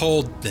just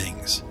told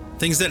things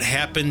that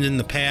happened in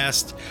the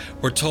past.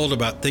 We're told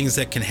about things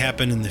that can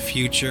happen in the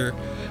future.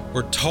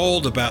 We're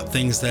told about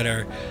things that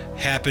are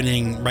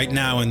happening right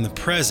now in the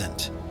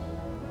present,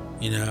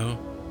 you know?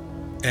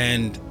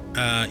 And,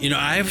 you know,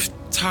 I've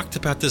talked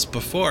about this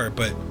before,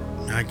 but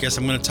I guess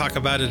I'm going to talk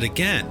about it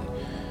again.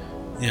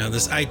 You know,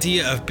 this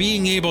idea of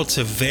being able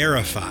to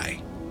verify,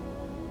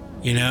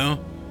 you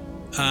know?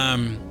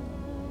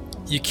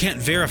 You can't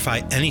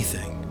verify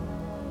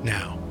anything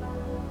now.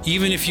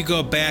 Even if you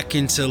go back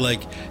into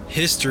like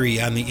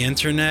history on the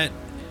internet,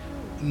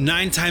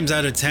 9 times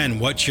out of 10,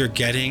 what you're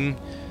getting,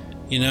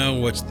 you know,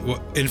 what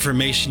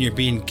information you're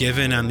being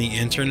given on the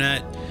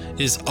internet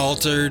is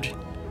altered,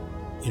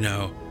 you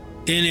know,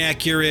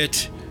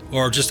 inaccurate,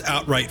 or just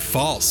outright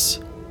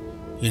false,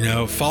 you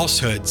know,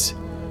 falsehoods,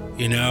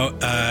 you know.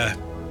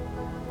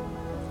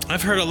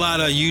 I've heard a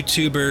lot of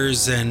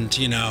YouTubers and,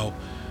 you know,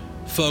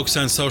 folks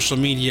on social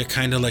media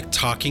kind of like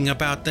talking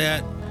about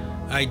that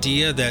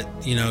idea that,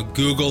 you know,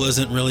 Google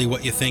isn't really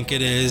what you think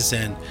it is.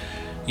 And,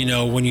 you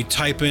know, when you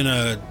type in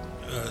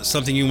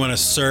something you want to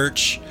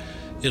search,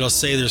 it'll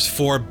say there's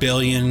 4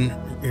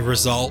 billion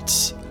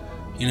results,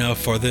 you know,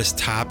 for this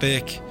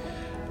topic.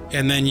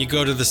 And then you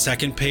go to the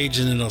second page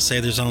and it'll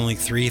say there's only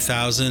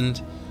 3,000.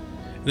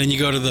 And then you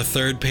go to the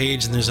third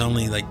page and there's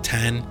only like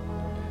 10.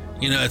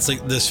 You know, it's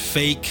like this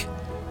fake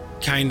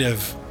kind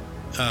of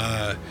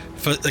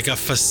like a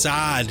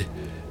facade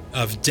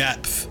of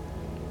depth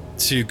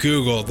to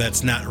Google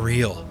that's not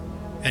real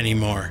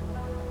anymore.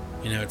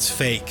 You know, it's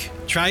fake.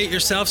 Try it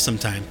yourself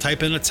sometime.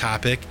 Type in a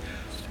topic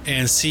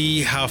and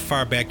see how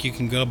far back you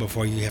can go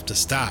before you have to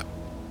stop.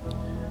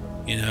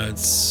 You know,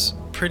 it's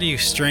pretty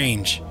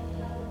strange,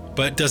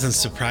 but it doesn't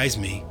surprise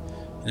me.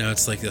 You know,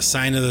 it's like the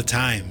sign of the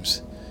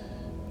times.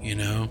 You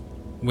know,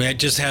 we had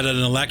just had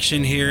an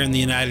election here in the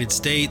United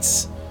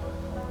States,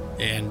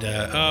 and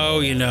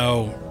you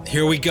know,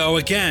 here we go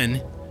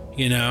again.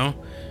 You know,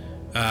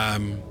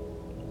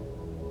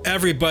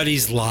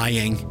 everybody's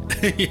lying.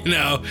 You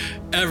know,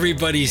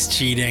 everybody's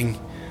cheating.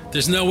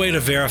 There's no way to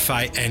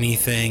verify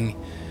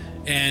anything,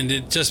 and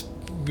it just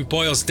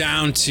boils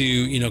down to,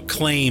 you know,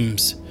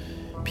 claims.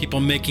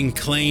 People making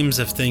claims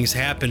of things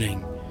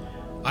happening.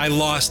 I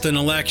lost an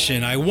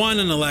election. I won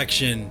an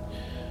election.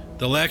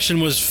 The election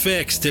was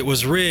fixed. It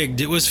was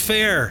rigged. It was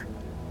fair.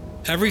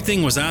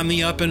 Everything was on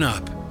the up and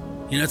up.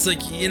 You know, it's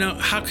like, you know,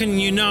 how can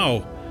you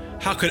know?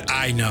 How could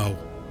I know?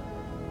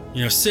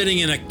 You know, sitting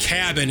in a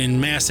cabin in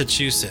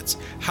Massachusetts,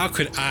 how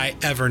could I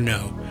ever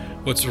know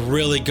what's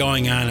really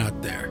going on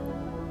out there?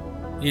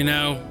 You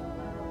know,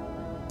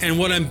 and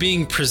what I'm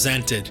being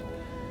presented.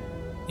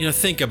 You know,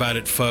 think about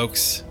it,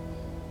 folks.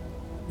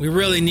 We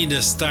really need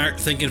to start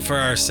thinking for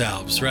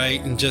ourselves,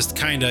 right? And just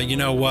kind of, you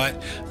know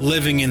what,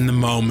 living in the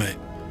moment.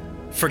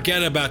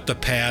 Forget about the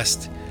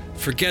past,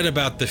 forget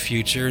about the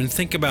future, and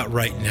think about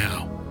right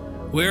now.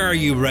 Where are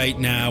you right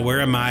now?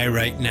 Where am I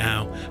right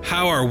now?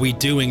 How are we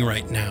doing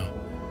right now?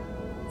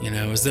 You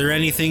know, is there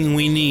anything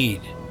we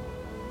need?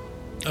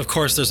 Of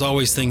course, there's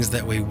always things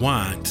that we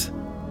want.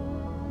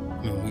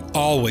 I mean, we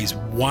always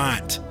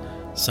want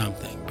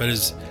something, but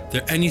is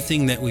there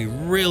anything that we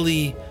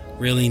really,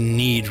 really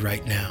need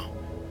right now?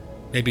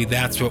 Maybe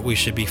that's what we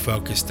should be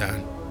focused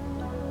on.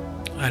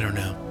 I don't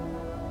know.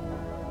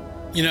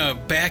 You know,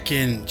 back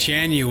in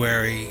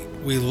January,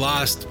 we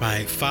lost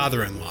my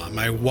father-in-law.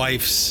 My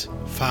wife's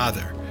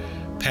father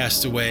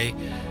passed away.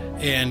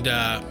 And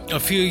a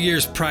few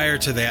years prior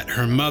to that,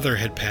 her mother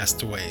had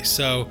passed away.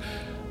 So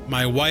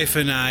my wife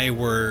and I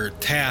were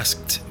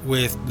tasked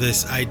with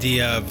this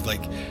idea of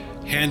like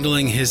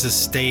handling his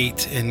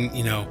estate and,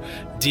 you know,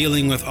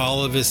 dealing with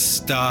all of his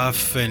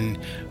stuff and,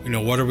 you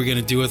know, what are we going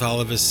to do with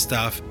all of his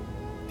stuff?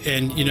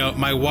 And, you know,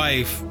 my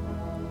wife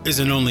is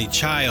an only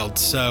child,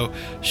 so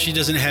she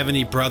doesn't have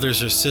any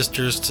brothers or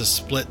sisters to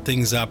split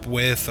things up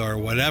with or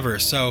whatever.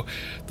 So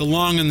the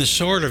long and the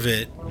short of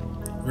it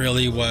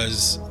really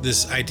was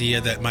this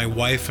idea that my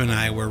wife and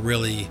I were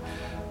really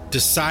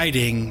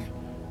deciding,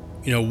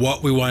 you know,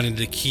 what we wanted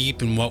to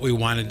keep and what we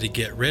wanted to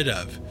get rid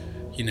of,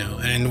 you know.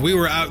 And we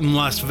were out in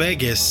Las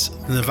Vegas,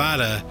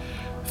 Nevada,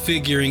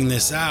 figuring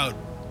this out,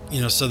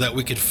 you know, so that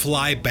we could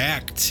fly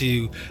back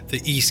to the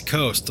East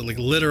Coast, like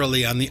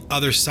literally on the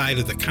other side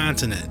of the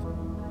continent,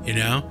 you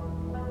know.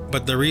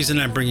 But the reason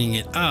I'm bringing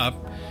it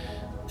up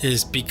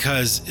is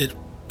because it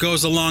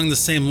goes along the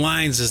same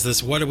lines as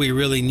this: what do we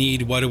really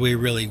need, what do we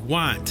really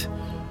want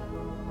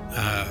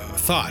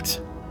thought,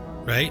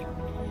 right?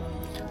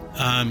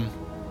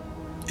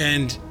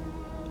 And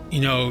you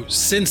know,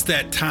 since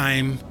that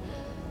time,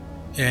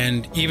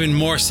 and even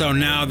more so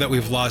now that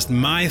we've lost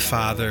my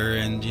father,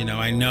 and you know,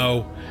 I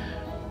know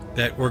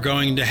that we're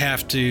going to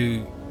have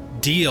to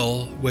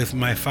deal with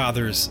my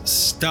father's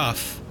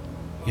stuff,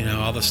 you know,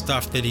 all the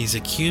stuff that he's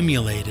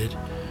accumulated.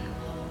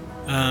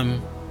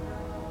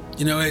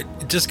 You know, it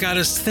just got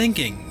us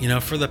thinking, you know,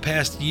 for the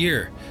past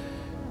year,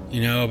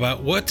 you know,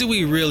 about what do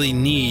we really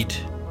need?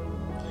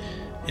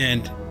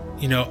 And,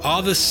 you know,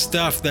 all the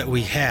stuff that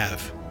we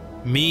have,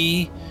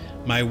 me,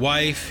 my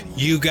wife,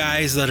 you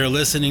guys that are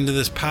listening to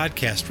this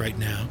podcast right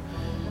now.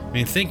 I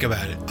mean, think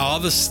about it. All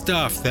the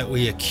stuff that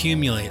we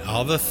accumulate,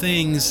 all the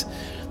things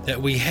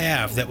that we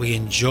have, that we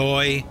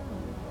enjoy,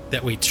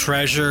 that we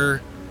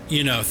treasure,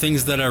 you know,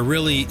 things that are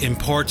really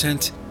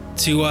important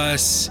to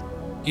us,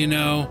 you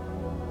know,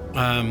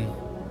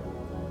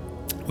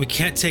 we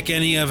can't take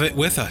any of it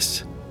with us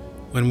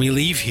when we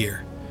leave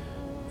here.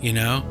 You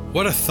know,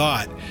 what a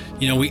thought.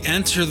 You know, we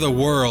enter the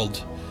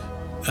world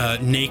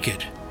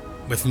naked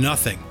with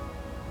nothing,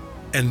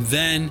 and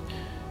then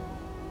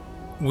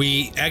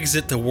we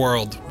exit the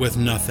world with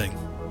nothing.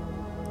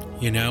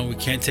 You know, we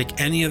can't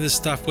take any of this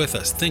stuff with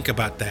us. Think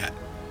about that.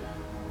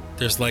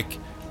 There's like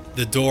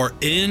the door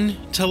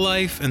into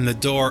life and the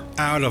door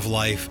out of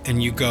life,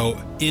 and you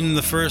go in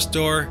the first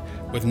door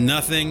with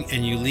nothing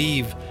and you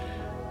leave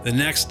the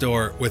next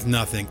door with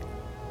nothing.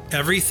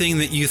 Everything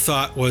that you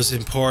thought was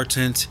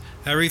important,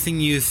 everything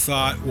you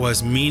thought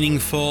was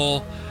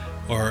meaningful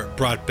or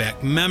brought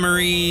back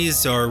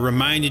memories or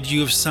reminded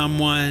you of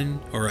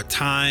someone or a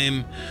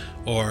time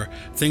or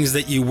things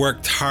that you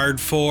worked hard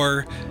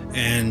for,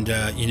 and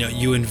you know,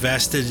 you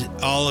invested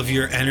all of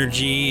your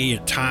energy,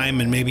 your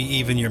time, and maybe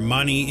even your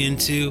money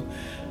into,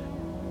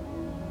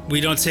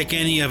 we don't take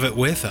any of it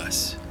with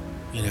us,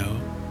 you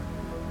know.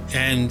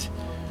 And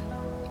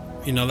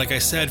you know, like I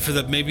said, for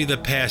maybe the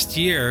past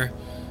year,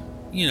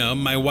 you know,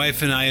 my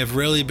wife and I have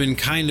really been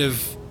kind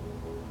of,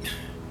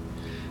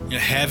 you know,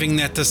 having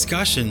that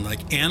discussion,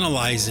 like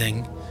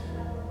analyzing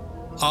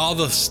all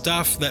the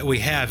stuff that we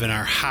have in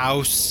our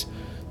house,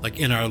 like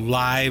in our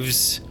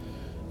lives,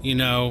 you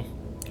know,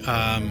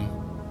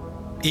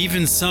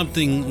 even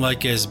something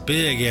like as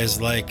big as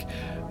like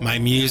my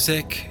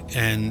music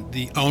and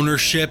the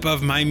ownership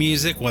of my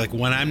music. Like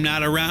when I'm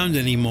not around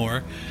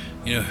anymore,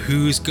 you know,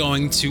 who's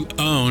going to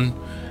own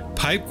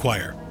Pipe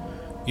Choir?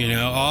 You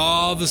know,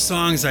 all the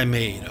songs I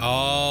made,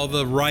 all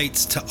the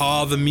rights to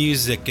all the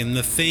music and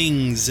the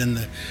things and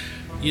the,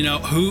 you know,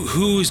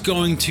 who's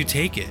going to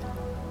take it?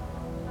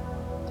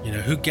 You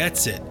know, who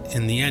gets it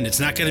in the end? It's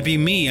not going to be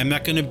me. I'm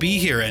not going to be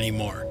here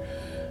anymore,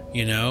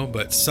 you know,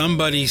 but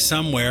somebody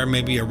somewhere,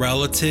 maybe a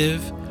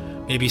relative,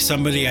 maybe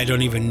somebody I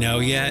don't even know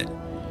yet,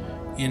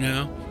 you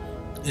know,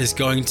 is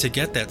going to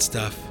get that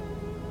stuff.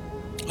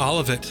 All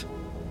of it.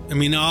 I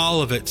mean,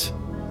 all of it.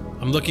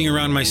 I'm looking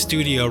around my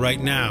studio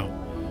right now.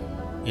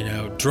 You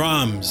know,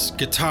 drums,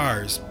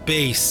 guitars,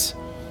 bass.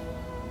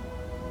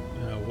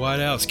 What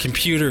else?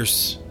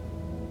 Computers.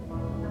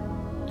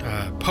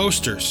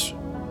 Posters.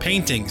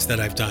 Paintings that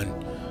I've done.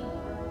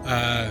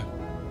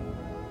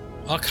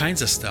 All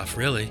kinds of stuff,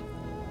 really.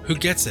 Who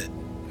gets it?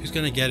 Who's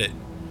going to get it?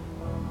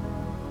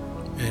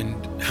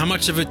 And how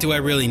much of it do I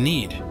really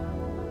need?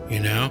 You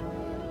know?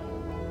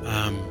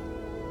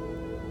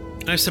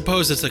 I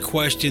suppose it's a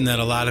question that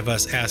a lot of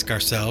us ask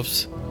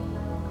ourselves,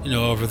 you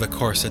know, over the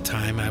course of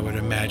time, I would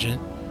imagine.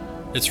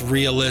 It's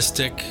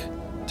realistic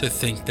to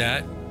think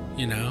that,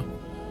 you know,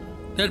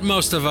 that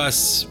most of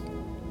us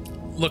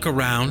look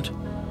around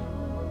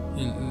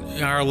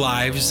in our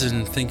lives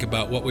and think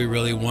about what we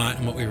really want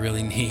and what we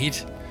really need,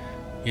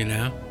 you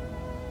know.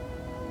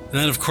 And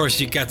then, of course,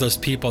 you got those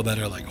people that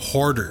are like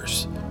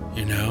hoarders,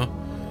 you know.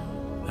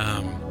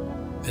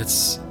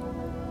 It's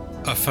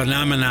a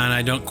phenomenon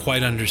I don't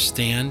quite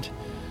understand,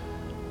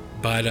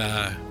 but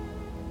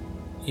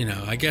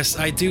I guess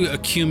I do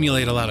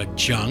accumulate a lot of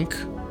junk,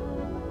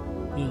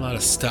 a lot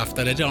of stuff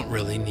that I don't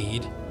really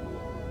need,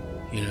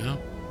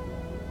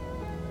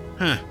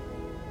 Huh.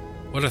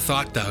 What a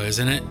thought, though,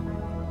 isn't it?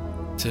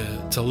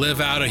 To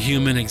live out a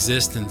human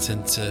existence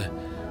and to,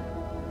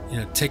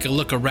 take a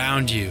look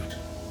around you,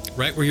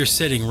 right where you're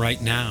sitting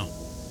right now,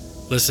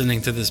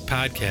 listening to this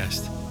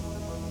podcast.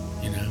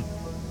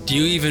 Do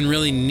you even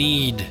really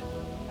need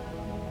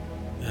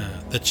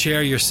the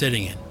chair you're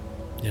sitting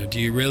in?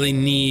 Do you really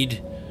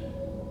need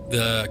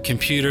the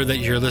computer that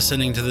you're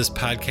listening to this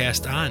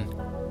podcast on?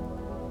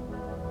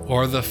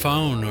 Or the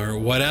phone or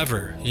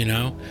whatever,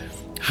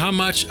 How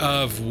much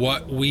of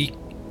what we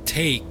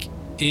take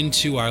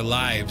into our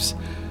lives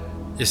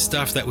is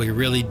stuff that we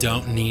really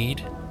don't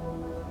need?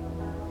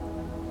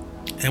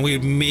 And we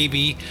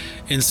maybe,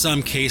 in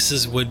some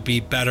cases, would be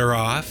better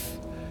off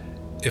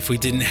if we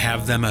didn't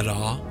have them at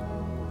all.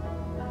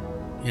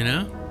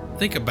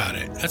 Think about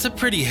it. That's a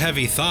pretty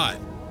heavy thought.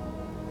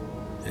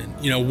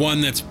 And,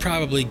 one that's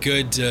probably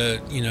good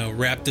to,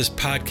 wrap this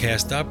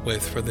podcast up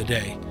with for the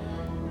day.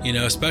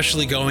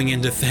 Especially going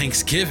into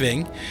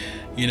Thanksgiving,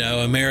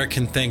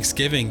 American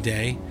Thanksgiving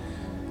Day.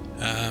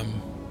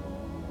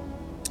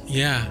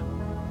 Yeah.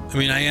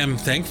 I am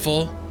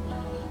thankful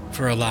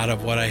for a lot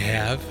of what I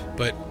have,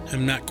 but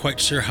I'm not quite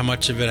sure how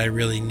much of it I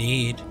really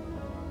need,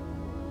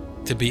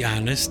 to be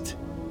honest.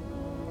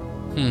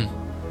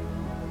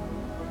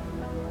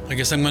 I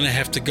guess I'm going to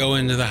have to go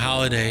into the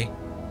holiday.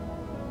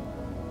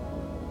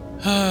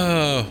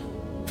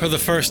 For the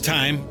first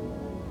time,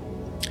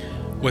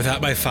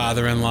 without my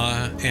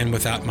father-in-law and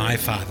without my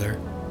father,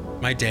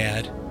 my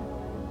dad,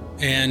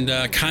 and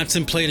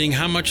contemplating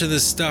how much of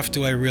this stuff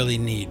do I really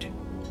need,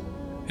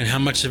 and how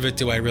much of it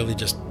do I really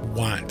just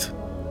want,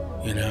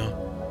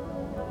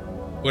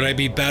 Would I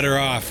be better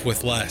off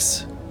with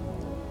less?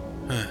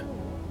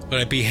 Would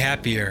I be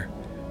happier?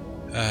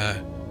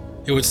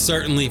 It would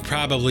certainly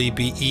probably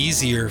be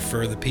easier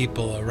for the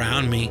people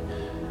around me,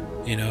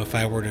 if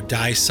I were to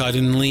die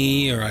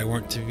suddenly or I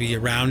weren't to be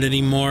around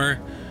anymore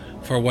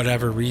for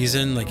whatever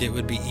reason. Like, it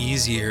would be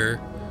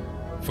easier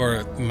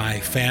for my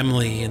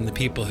family and the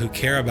people who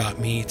care about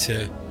me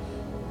to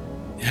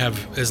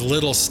have as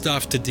little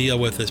stuff to deal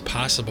with as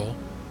possible.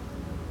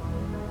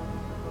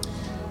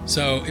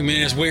 So,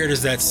 as weird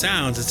as that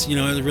sounds, it's,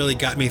 it really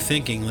got me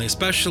thinking,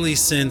 especially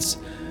since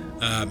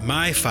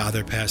my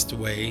father passed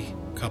away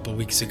a couple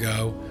weeks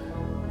ago,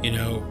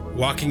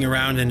 walking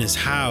around in his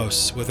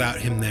house without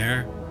him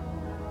there.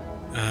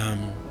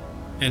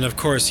 And of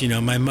course,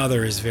 my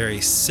mother is very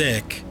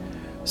sick,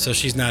 so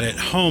she's not at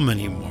home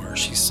anymore.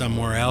 She's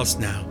somewhere else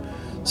now.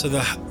 So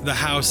the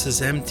house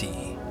is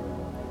empty,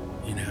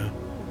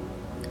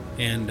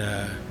 and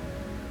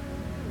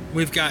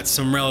we've got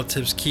some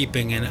relatives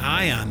keeping an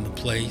eye on the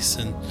place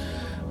and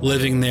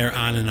living there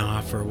on and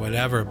off or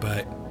whatever.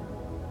 But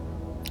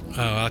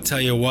I'll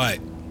tell you what,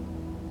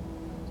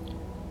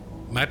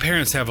 my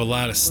parents have a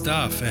lot of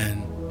stuff,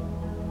 and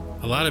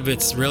a lot of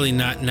it's really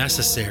not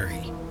necessary,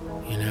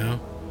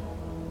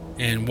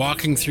 and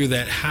walking through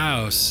that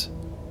house,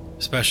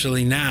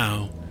 especially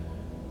now,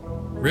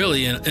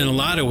 really in a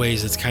lot of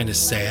ways it's kind of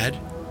sad.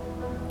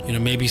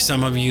 Maybe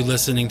some of you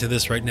listening to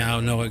this right now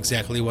know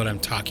exactly what I'm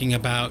talking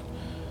about.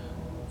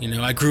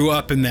 I grew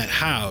up in that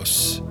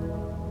house,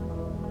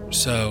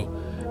 so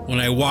when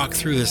I walk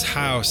through this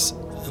house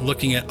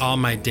looking at all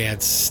my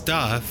dad's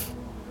stuff,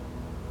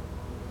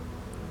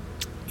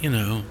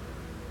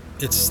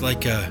 it's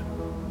like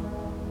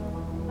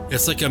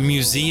a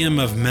museum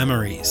of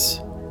memories,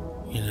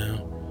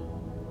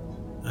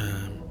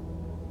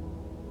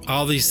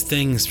 all these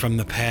things from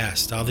the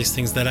past, all these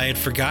things that I had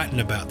forgotten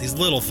about, these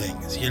little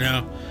things,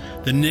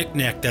 the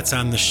knick-knack that's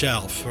on the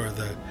shelf, or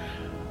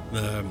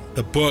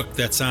the book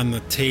that's on the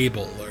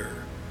table, or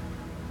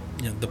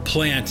the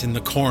plant in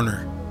the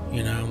corner,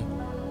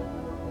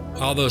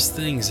 all those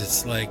things.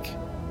 It's like,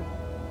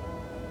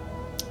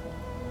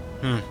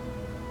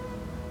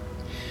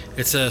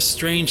 it's a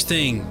strange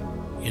thing,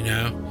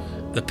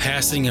 the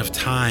passing of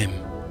time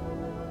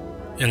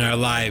in our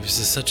lives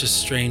is such a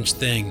strange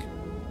thing.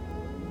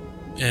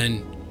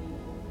 And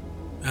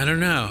I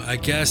don't know, I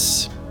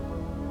guess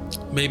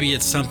maybe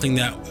it's something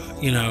that,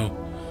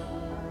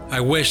 I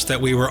wish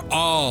that we were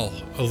all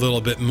a little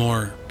bit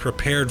more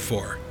prepared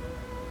for.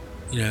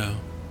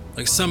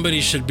 Like somebody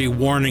should be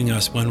warning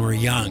us when we're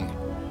young,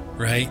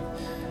 right?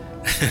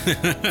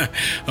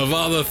 Of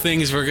all the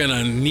things we're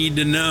gonna need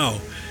to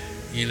know,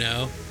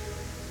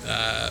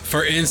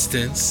 for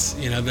instance,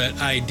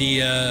 that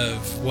idea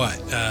of what,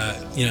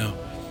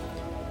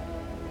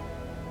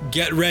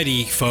 get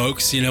ready,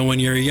 folks. When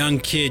you're a young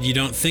kid, you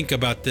don't think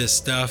about this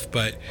stuff,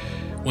 but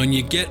when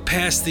you get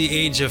past the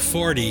age of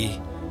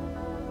 40,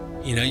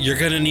 you're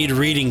gonna need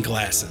reading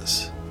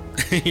glasses,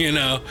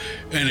 and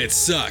it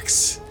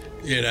sucks,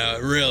 it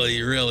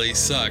really, really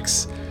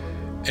sucks.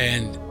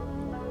 And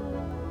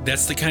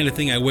that's the kind of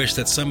thing I wish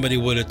that somebody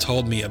would have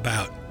told me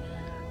about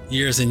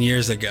years and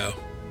years ago.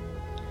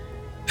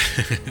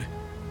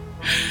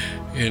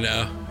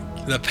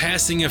 The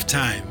passing of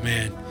time,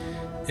 man,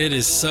 it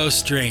is so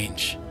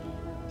strange.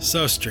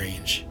 So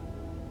strange.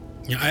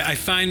 I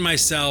find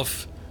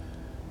myself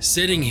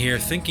sitting here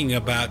thinking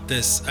about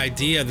this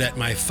idea that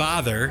my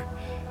father,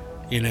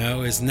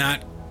 is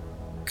not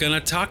gonna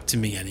talk to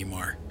me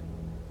anymore.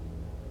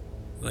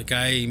 Like,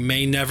 I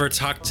may never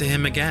talk to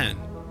him again.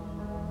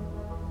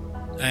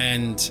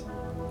 And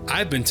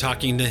I've been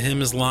talking to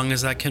him as long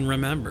as I can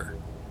remember.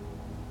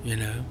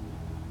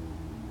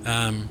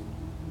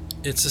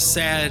 It's a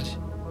sad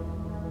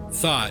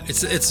thought.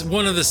 It's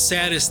one of the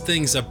saddest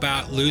things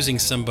about losing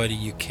somebody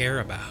you care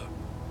about.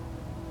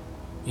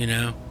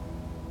 And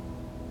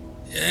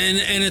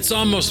it's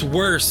almost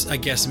worse, I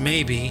guess,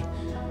 maybe,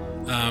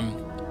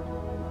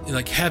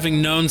 like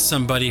having known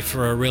somebody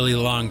for a really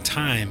long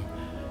time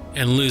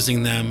and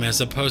losing them,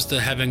 as opposed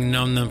to having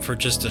known them for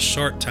just a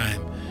short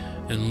time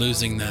and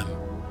losing them.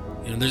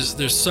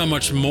 There's so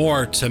much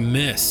more to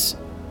miss,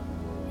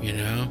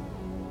 and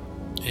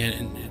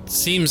it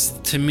seems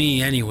to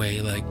me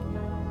anyway, like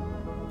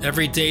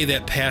every day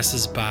that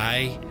passes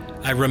by,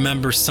 I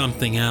remember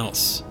something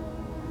else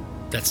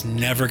that's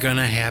never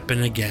gonna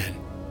happen again.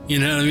 You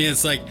know what I mean?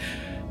 It's like,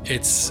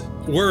 it's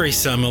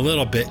worrisome a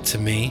little bit to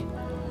me.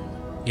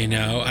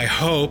 I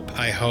hope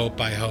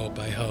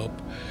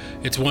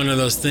it's one of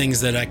those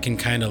things that I can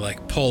kind of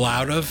like pull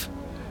out of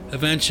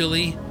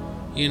eventually,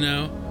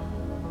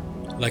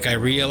 like I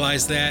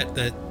realize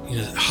that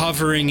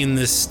hovering in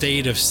this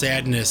state of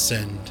sadness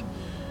and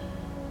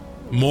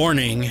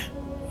mourning,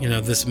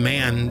 this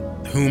man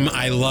whom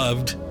I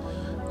loved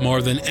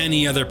more than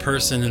any other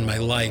person in my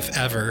life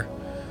ever,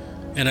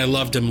 and I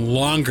loved him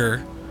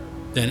longer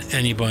than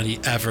anybody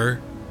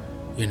ever,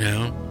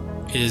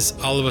 is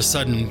all of a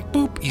sudden,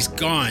 boop, he's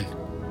gone.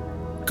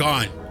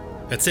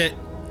 That's it.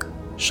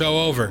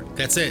 Show over.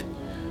 That's it.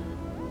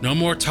 No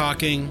more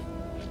talking.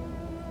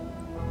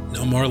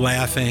 No more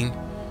laughing.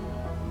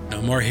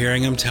 No more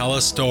hearing him tell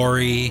a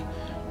story.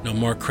 No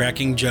more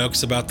cracking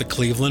jokes about the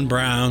Cleveland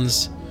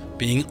Browns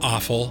being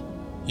awful.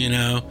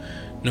 No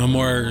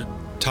more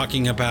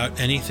talking about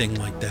anything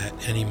like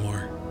that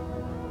anymore.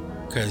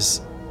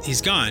 Because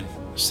he's gone.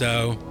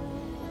 So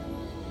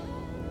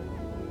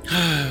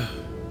I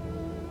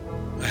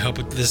hope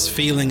this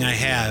feeling I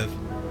have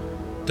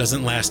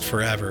doesn't last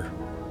forever.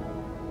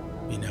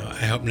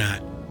 I hope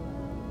not.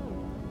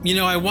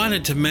 I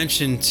wanted to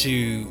mention to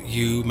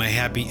you, my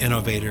happy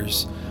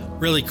innovators,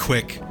 really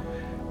quick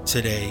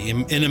today,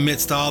 in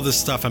amidst all the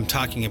stuff I'm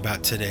talking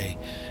about today.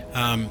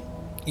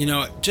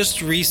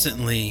 Just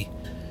recently,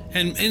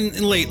 and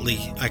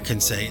lately, I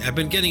can say, I've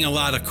been getting a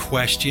lot of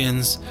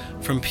questions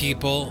from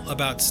people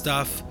about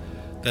stuff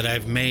that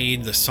I've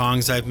made, the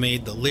songs I've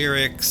made, the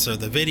lyrics, or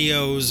the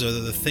videos, or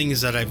the things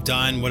that I've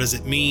done. What does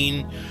it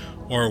mean?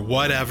 Or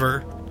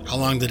whatever. How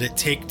long did it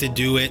take to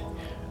do it?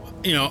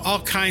 All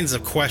kinds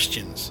of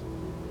questions.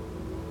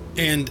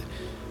 And,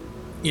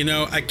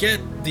 I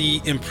get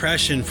the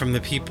impression from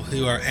the people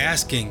who are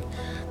asking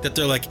that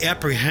they're like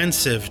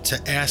apprehensive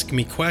to ask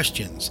me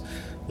questions.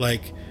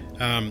 Like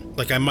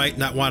I might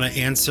not want to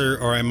answer,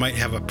 or I might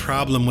have a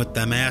problem with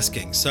them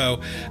asking.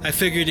 So I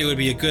figured it would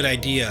be a good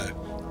idea.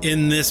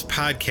 In this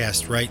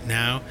podcast right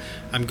now,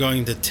 I'm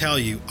going to tell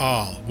you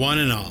all, one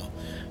and all,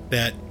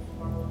 that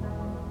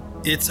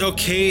it's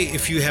okay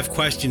if you have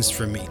questions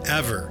for me,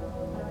 ever.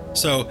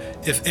 So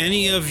if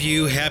any of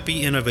you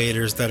happy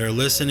innovators that are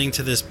listening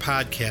to this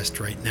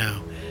podcast right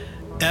now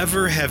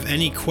ever have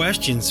any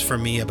questions for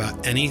me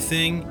about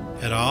anything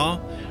at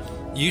all,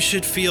 you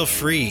should feel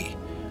free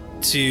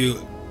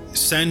to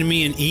send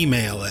me an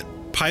email at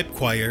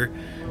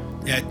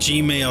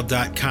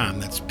pipechoir@gmail.com.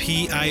 That's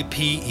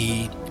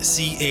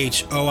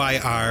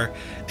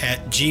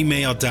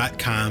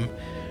pipechoir@gmail.com.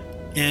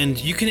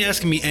 And you can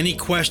ask me any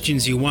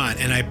questions you want,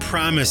 and I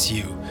promise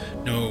you,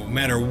 no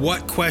matter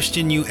what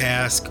question you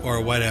ask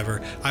or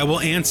whatever, I will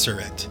answer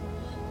it.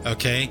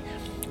 Okay?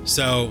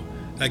 So,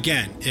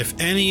 again, if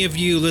any of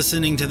you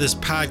listening to this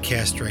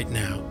podcast right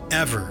now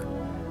ever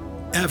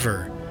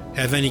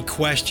have any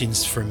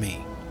questions for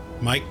me,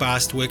 Mike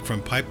Bostwick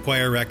from Pipe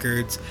Choir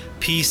Records,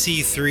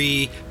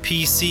 PC3,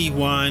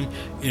 PC1,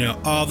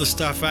 all the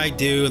stuff I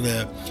do,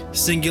 the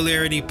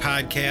Singularity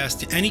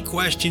podcast, any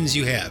questions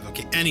you have,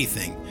 okay,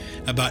 anything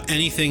about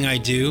anything I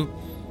do,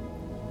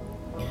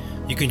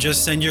 you can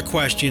just send your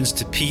questions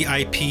to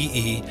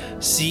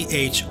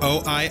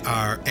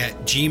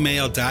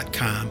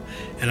pipechoir@gmail.com,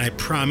 and I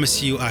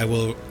promise you I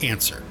will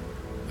answer.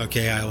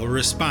 Okay, I will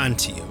respond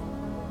to you.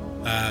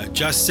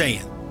 Just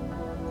saying.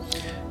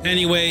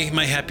 Anyway,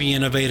 my happy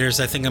innovators,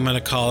 I think I'm going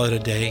to call it a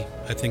day.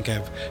 I think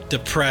I've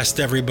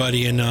depressed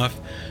everybody enough.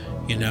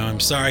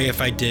 I'm sorry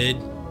if I did.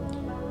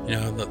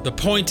 The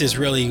point is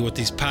really with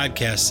these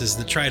podcasts is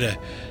to try to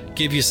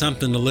give you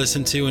something to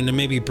listen to and to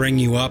maybe bring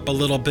you up a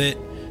little bit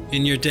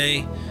in your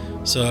day.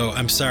 So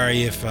I'm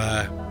sorry if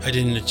I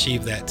didn't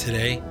achieve that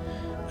today.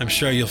 I'm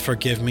sure you'll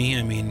forgive me.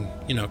 I mean,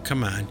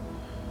 come on.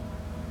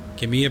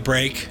 Give me a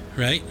break,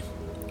 right?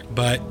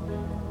 But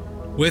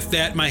with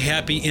that, my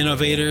happy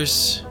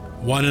innovators,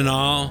 one and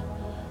all,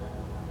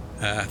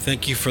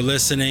 thank you for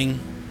listening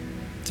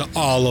to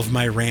all of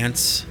my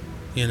rants,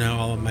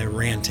 all of my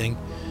ranting.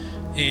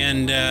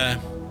 And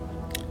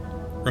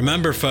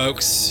Remember,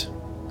 folks,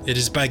 it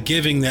is by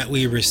giving that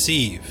we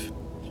receive.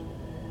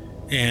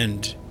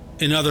 And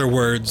in other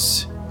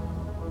words,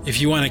 if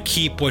you want to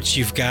keep what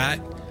you've got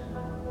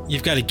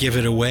to give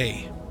it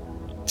away.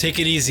 Take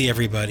it easy,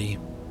 everybody.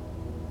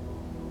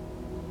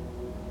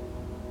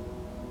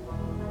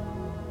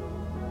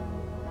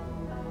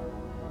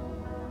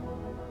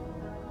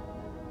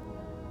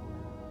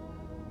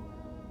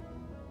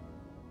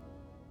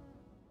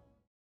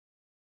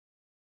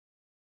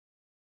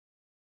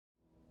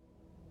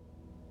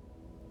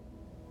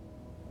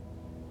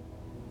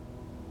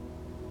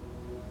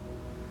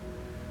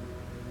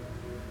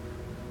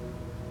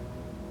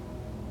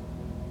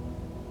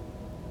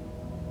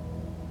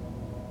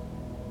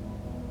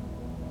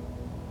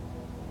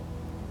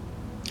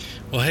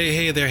 Well,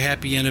 hey there,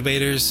 happy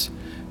innovators.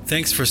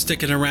 Thanks for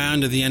sticking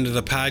around to the end of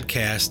the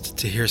podcast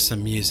to hear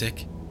some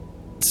music.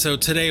 So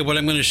today, what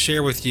I'm going to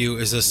share with you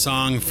is a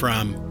song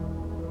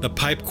from the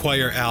Pipe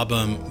Choir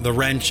album, The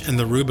Wrench and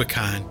the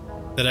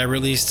Rubicon, that I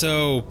released,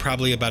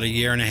 probably about a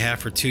year and a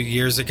half or 2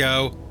 years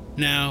ago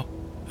now.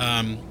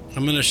 I'm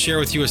going to share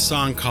with you a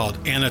song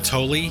called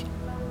Anatoly.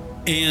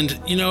 And,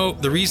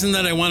 the reason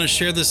that I want to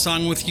share this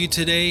song with you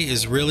today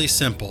is really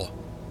simple.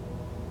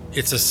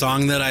 It's a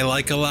song that I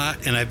like a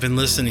lot and I've been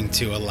listening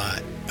to a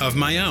lot of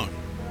my own,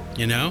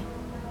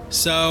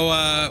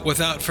 So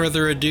without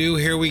further ado,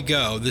 here we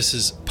go. This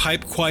is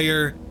Pipe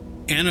Choir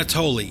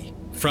Anatoly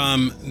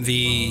from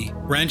the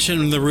Wrench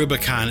and the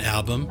Rubicon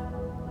album.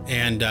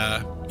 And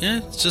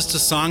it's just a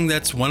song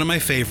that's one of my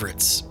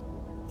favorites.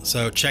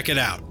 So check it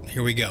out.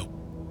 Here we go.